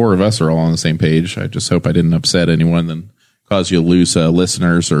think the 4 of us are all on the same page. I just hope I didn't upset anyone and cause you to lose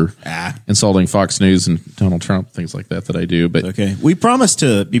listeners or insulting Fox News and Donald Trump, things like that I do. But okay, we promise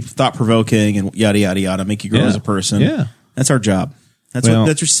to be thought-provoking and yada, yada, yada, make you grow as a person. Yeah. That's our job. That's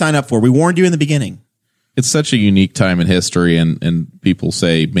what you sign up for. We warned you in the beginning. It's such a unique time in history, and people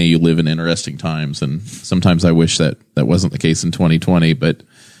say, may you live in interesting times. And sometimes I wish that wasn't the case in 2020, but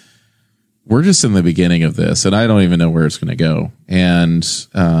we're just in the beginning of this, and I don't even know where it's going to go. And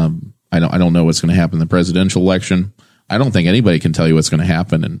I don't know what's going to happen in the presidential election. I don't think anybody can tell you what's going to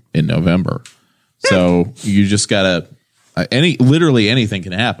happen in November. So you just got to literally anything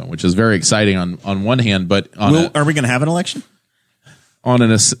can happen, which is very exciting on one hand, but are we going to have an election?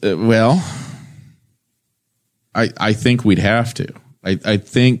 I think we'd have to. I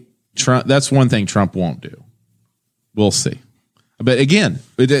think Trump. That's one thing Trump won't do. We'll see. But again,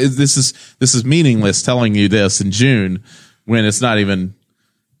 this is meaningless telling you this in June when it's not even.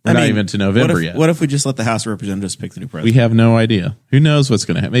 We're not even to November yet. What if we just let the House of Representatives pick the new president? We have no idea. Who knows what's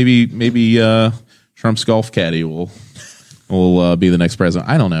going to happen? Maybe Trump's golf caddy will be the next president.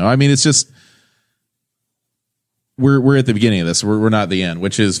 I don't know. I mean, it's just we're at the beginning of this. We're not at the end,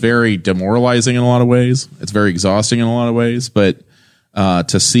 which is very demoralizing in a lot of ways. It's very exhausting in a lot of ways. But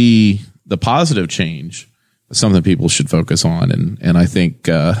to see the positive change is something people should focus on. And I think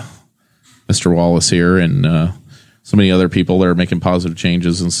Mr. Wallace here and so many other people that are making positive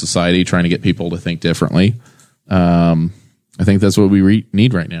changes in society, trying to get people to think differently. I think that's what we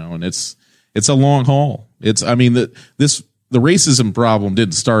need right now, and it's a long haul. The racism problem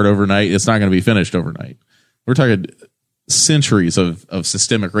didn't start overnight. It's not going to be finished overnight. We're talking centuries of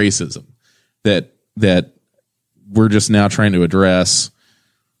systemic racism that we're just now trying to address.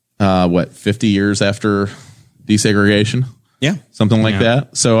 50 years after desegregation? Yeah, something like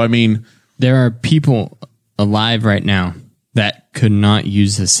that. So there are people alive right now that could not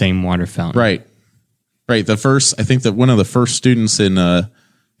use the same water fountain. Right. I think that one of the first students that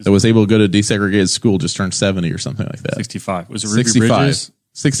was able to go to desegregated school just turned 70 or something like that. 65. Was it Ruby 65. Bridges?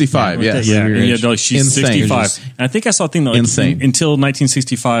 65, yes. She's Insane. 65. And I think I saw a thing that until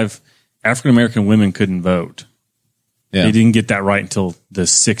 1965, African American women couldn't vote. Yeah. They didn't get that right until the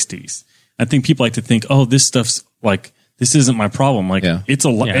 60s. I think people like to think, oh, this stuff's like, this isn't my problem. Like, it's a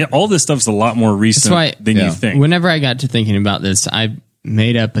lot. Yeah. All this stuff's a lot more recent than you think. Whenever I got to thinking about this, I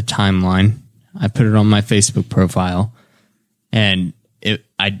made up a timeline. I put it on my Facebook profile, and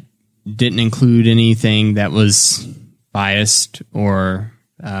I didn't include anything that was biased or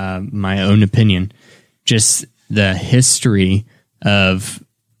my own opinion. Just the history of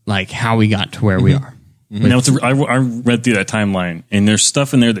like how we got to where we are. Now, I read through that timeline, and there's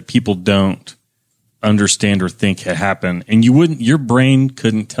stuff in there that people don't understand or think had happened, and your brain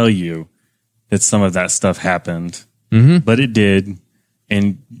couldn't tell you that some of that stuff happened, but it did,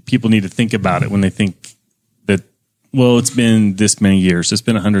 and people need to think about it when they think that, well, it's been this many years, it's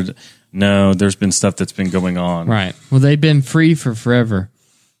been 100. No, there's been stuff that's been going on. Right. Well, they've been free for forever.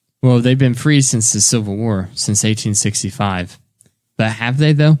 Well, they've been free since the Civil War, since 1865. But have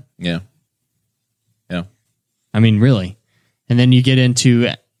they, though? Yeah. Really. And then you get into,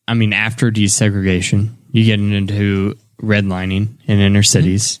 after desegregation, you get into redlining in inner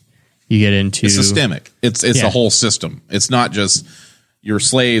cities. You get into... It's systemic. It's a whole system. It's not just you're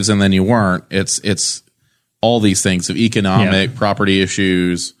slaves and then you weren't. It's all these things of economic, property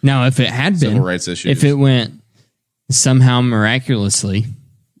issues. Now, if it had been... Civil rights issues. If it went somehow miraculously,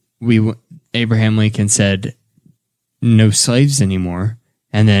 Abraham Lincoln said, no slaves anymore.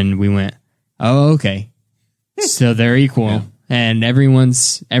 And then we went, oh, okay. So they're equal, and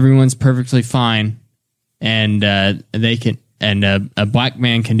everyone's perfectly fine, and they can, and a black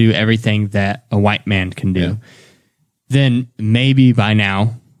man can do everything that a white man can do. Yeah. Then maybe by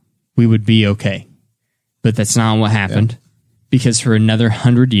now we would be okay, but that's not what happened, because for another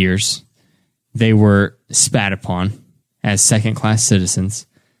 100 years they were spat upon as second-class citizens,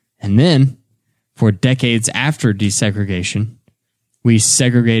 and then for decades after desegregation, we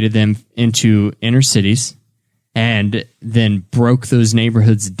segregated them into inner cities. And then broke those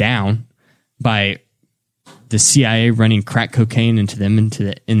neighborhoods down by the CIA running crack cocaine into them in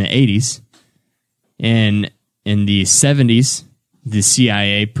the 80s. And in the 70s, the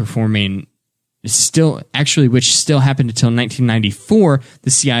CIA performing which still happened until 1994.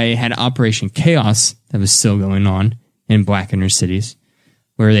 The CIA had Operation Chaos that was still going on in black inner cities,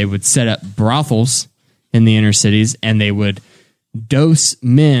 where they would set up brothels in the inner cities and they would dose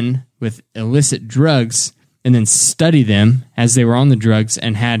men with illicit drugs and then study them as they were on the drugs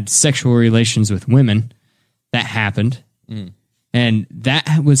and had sexual relations with women. That happened. And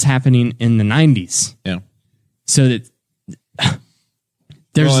that was happening in the 90s. Yeah. So that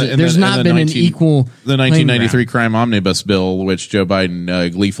there's not been an equal... The 1993 crime omnibus bill, which Joe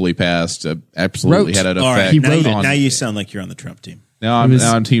Biden gleefully passed, absolutely had an effect. Right, now you sound like you're on the Trump team. Now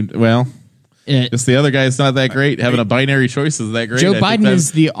I'm team... Well... Just the other guy's not that great. Having a binary choice is that great. Joe Biden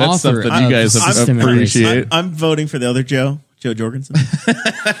is the author. That's stuff that you guys appreciate. I'm voting for the other Joe Jorgensen.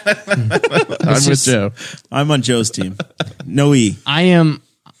 I'm with Joe. I'm on Joe's team. No E. I am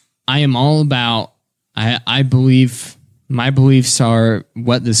all about. I believe my beliefs are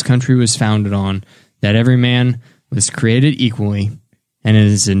what this country was founded on. That every man was created equally and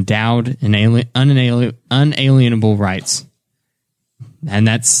is endowed in unalienable rights, and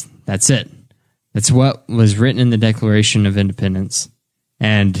that's it. That's what was written in the Declaration of Independence,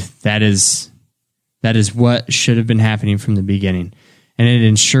 and that is what should have been happening from the beginning. And it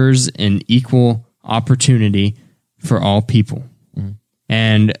ensures an equal opportunity for all people.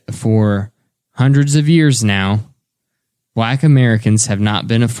 And for hundreds of years now, Black Americans have not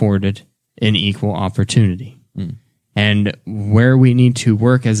been afforded an equal opportunity. And where we need to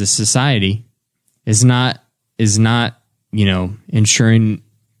work as a society is not ensuring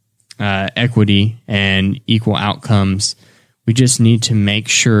equity and equal outcomes. We just need to make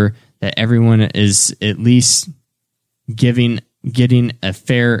sure that everyone is at least getting a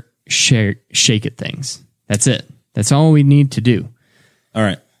fair shake at things. That's it. That's all we need to do. All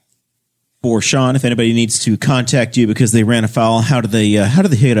right. for Sean, if anybody needs to contact you because they ran afoul, how do they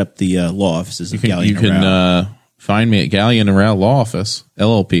hit up the law offices of Gallion? You can find me at Gallion and Rao Law Office,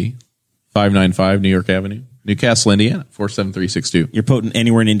 LLP, 595 New York Avenue, Newcastle, Indiana, 47362. You're potent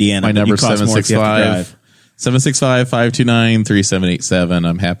anywhere in Indiana. My number is 765-529-3787.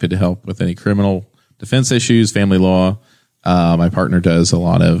 I'm happy to help with any criminal defense issues, family law. My partner does a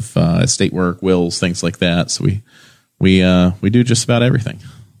lot of estate work, wills, things like that. So we do just about everything.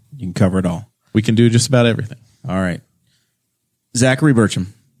 You can cover it all. We can do just about everything. All right. Zachary Burcham.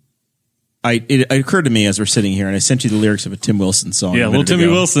 It occurred to me as we're sitting here, and I sent you the lyrics of a Tim Wilson song. Yeah, little Timmy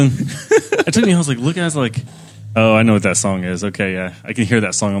Wilson. I told you, I was like, look, I was like, oh, I know what that song is. Okay, yeah, I can hear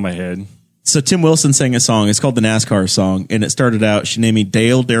that song in my head. So Tim Wilson sang a song. It's called the NASCAR song, and it started out, she named me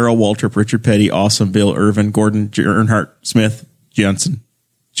Dale, Darrell, Waltrip, Richard Petty, Awesome, Bill, Irvin, Gordon, Earnhardt, Smith, Johnson,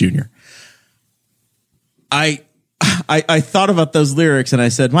 Jr. I thought about those lyrics, and I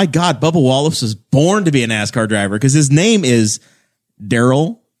said, my God, Bubba Wallace was born to be a NASCAR driver because his name is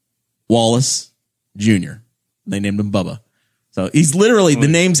Darrell Wallace Jr. They named him Bubba. So he's literally, the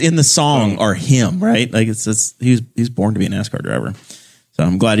names in the song are him, right? Like he's born to be a NASCAR driver. So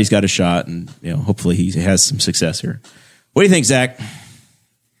I'm glad he's got a shot, and hopefully he has some success here. What do you think, Zach?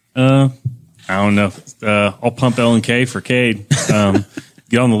 I don't know. I'll pump L&K for Cade.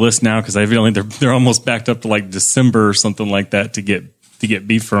 Get on the list now because I feel like they're almost backed up to like December or something like that to get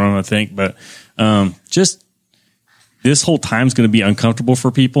beef from him, I think. But just this whole time's going to be uncomfortable for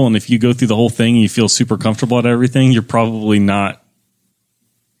people, and if you go through the whole thing and you feel super comfortable at everything, you're probably not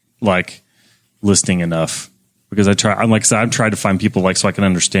like listening enough. Because I've tried to find people so I can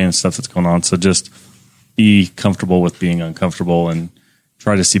understand stuff that's going on. So just be comfortable with being uncomfortable and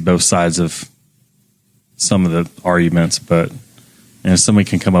try to see both sides of some of the arguments. But if somebody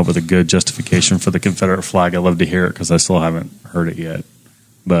can come up with a good justification for the Confederate flag, I'd love to hear it because I still haven't heard it yet.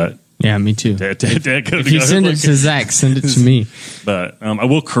 But yeah, me too. If you send it to Zach, send it to me. But I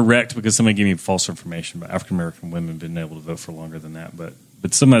will correct because somebody gave me false information about African American women being able to vote for longer than that. But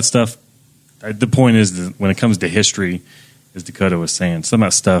some of that stuff. The point is that when it comes to history, as Dakota was saying, some of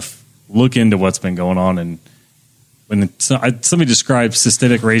that stuff, look into what's been going on. And when somebody describes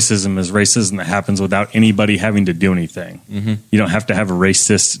systemic racism as racism that happens without anybody having to do anything. Mm-hmm. You don't have to have a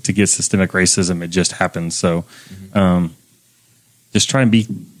racist to get systemic racism. It just happens. So just try and be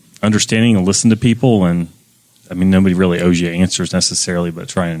understanding and listen to people. And I mean, nobody really owes you answers necessarily, but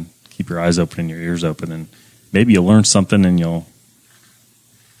try and keep your eyes open and your ears open. And maybe you'll learn something and you'll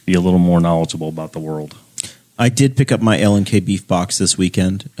be a little more knowledgeable about the world. I did pick up my L&K beef box this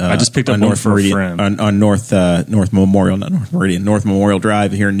weekend. I just picked up one for a friend on North Memorial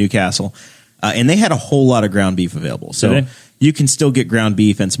Drive here in Newcastle, and they had a whole lot of ground beef available. So you can still get ground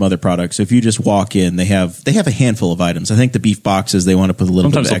beef and some other products. So if you just walk in, they have a handful of items. I think the beef boxes they want to put a little.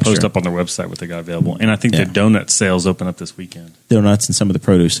 Sometimes bit extra. They'll post up on their website what they got available, and I think the donut sales open up this weekend. Donuts and some of the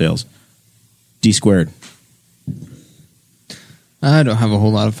produce sales. D squared. I don't have a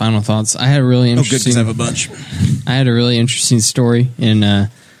whole lot of final thoughts. I had a really interesting. I have a bunch. I had a really interesting story in the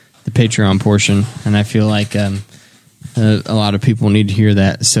Patreon portion, and I feel like a lot of people need to hear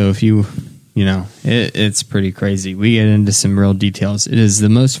that. So if it's pretty crazy. We get into some real details. It is the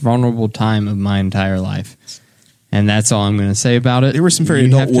most vulnerable time of my entire life, and that's all I'm going to say about it. There were some very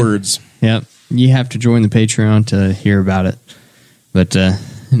adult words. Yep, you have to join the Patreon to hear about it. But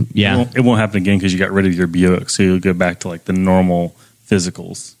yeah, it won't happen again because you got rid of your Buick, so you'll go back to like the normal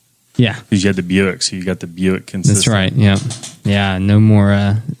physicals. Yeah, because you had the Buick, so you got the Buick consistent. That's right. Yeah. No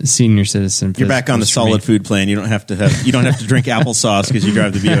more senior citizen. You're back on the solid food plan. You don't have to drink applesauce because you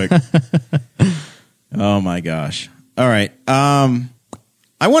drive the Buick. Oh my gosh! All right, I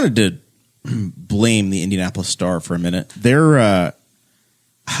wanted to blame the Indianapolis Star for a minute.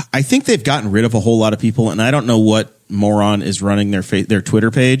 I think they've gotten rid of a whole lot of people, and I don't know what moron is running their Twitter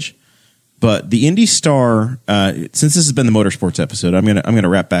page. But the Indy Star, since this has been the motorsports episode, I'm gonna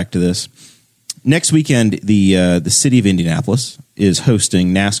wrap back to this. Next weekend, the city of Indianapolis is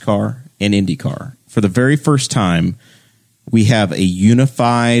hosting NASCAR and IndyCar for the very first time. We have a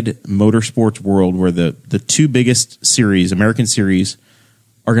unified motorsports world where the two biggest series, American series,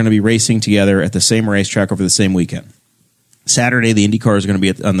 are going to be racing together at the same racetrack over the same weekend. Saturday, the IndyCar is going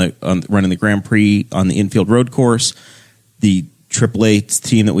to be running the Grand Prix on the infield road course. The AAA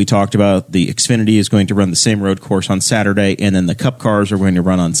team that we talked about, the Xfinity, is going to run the same road course on Saturday, and then the Cup cars are going to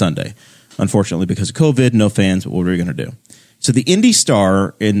run on Sunday. Unfortunately, because of COVID, no fans, but what are we going to do? So the Indy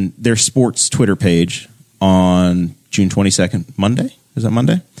Star, in their sports Twitter page on June 22nd, Monday? Is that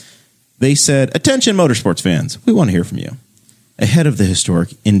Monday? They said, "Attention motorsports fans, we want to hear from you. Ahead of the historic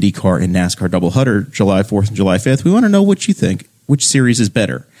IndyCar and NASCAR doubleheader, July 4th and July 5th, we want to know what you think. Which series is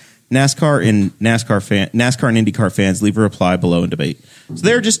better, NASCAR and IndyCar fans, leave a reply below and debate. So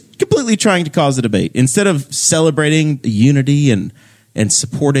they're just completely trying to cause a debate instead of celebrating the unity and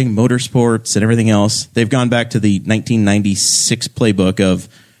supporting motorsports and everything else. They've gone back to the 1996 playbook of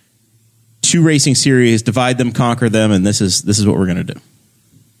 2 racing series, divide them, conquer them, and this is what we're going to do.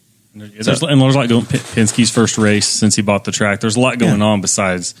 There's a lot going. Penske's first race since he bought the track. There's a lot going on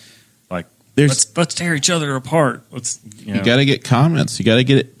besides like let's tear each other apart. You got to get comments. You got to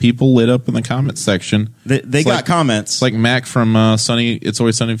get people lit up in the comments section. They got comments. It's like Mac from It's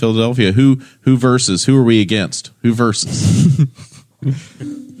Always Sunny in Philadelphia. Who versus? Who are we against? Who versus?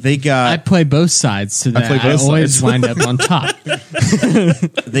 I play both sides, so that I always wind up on top.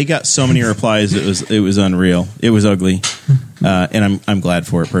 They got so many replies. It was unreal. It was ugly, and I'm glad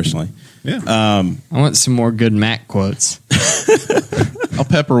for it personally. Yeah. I want some more good Mac quotes. I'll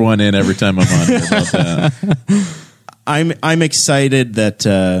pepper one in every time I'm on here about that. I'm excited that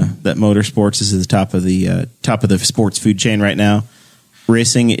motorsports is at the top of the sports food chain right now.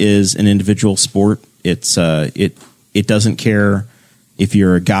 Racing is an individual sport. It doesn't care if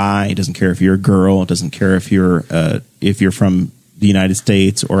you're a guy, it doesn't care if you're a girl, it doesn't care if you're from the United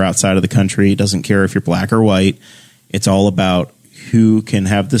States or outside of the country, it doesn't care if you're black or white. It's all about who can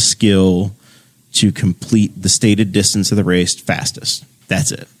have the skill to complete the stated distance of the race fastest.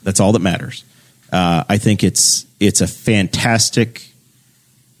 That's it. That's all that matters. I think it's a fantastic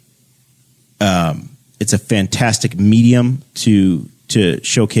medium to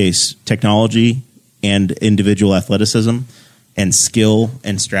showcase technology and individual athleticism and skill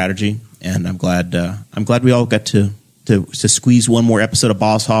and strategy, and I'm glad we all got to squeeze one more episode of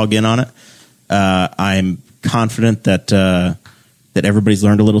Boss Hog in on it. I'm confident that everybody's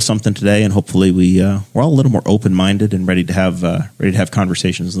learned a little something today, and hopefully we're all a little more open minded and ready to have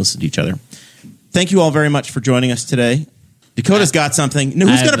conversations and listen to each other. Thank you all very much for joining us today. Dakota's got something. No,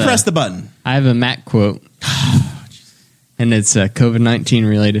 who's going to press the button? I have a Mac quote, and it's COVID-19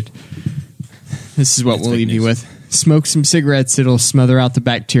 related. This is what we'll leave you with. Smoke some cigarettes. It'll smother out the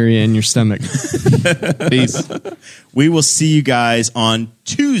bacteria in your stomach. Peace. We will see you guys on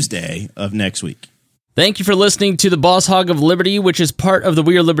Tuesday of next week. Thank you for listening to the Boss Hog of Liberty, which is part of the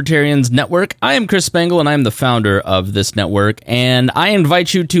We Are Libertarians Network. I am Chris Spangle, and I am the founder of this network, and I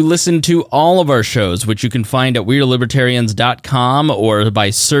invite you to listen to all of our shows, which you can find at WeAreLibertarians.com or by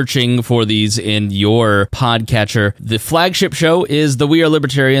searching for these in your podcatcher. The flagship show is the We Are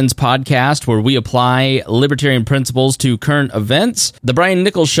Libertarians podcast, where we apply libertarian principles to current events. The Brian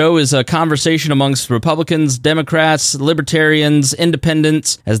Nichols Show is a conversation amongst Republicans, Democrats, Libertarians,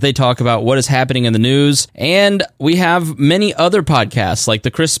 Independents, as they talk about what is happening in the news. And we have many other podcasts like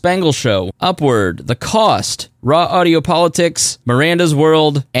The Chris Spangle Show, Upward, The Cost, Raw Audio Politics, Miranda's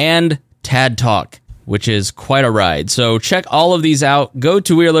World, and Tad Talk, which is quite a ride. So check all of these out. Go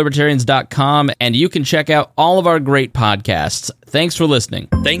to WeAreLibertarians.com and you can check out all of our great podcasts. Thanks for listening.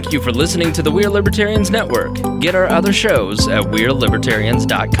 Thank you for listening to the We Are Libertarians Network. Get our other shows at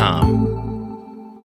WeAreLibertarians.com.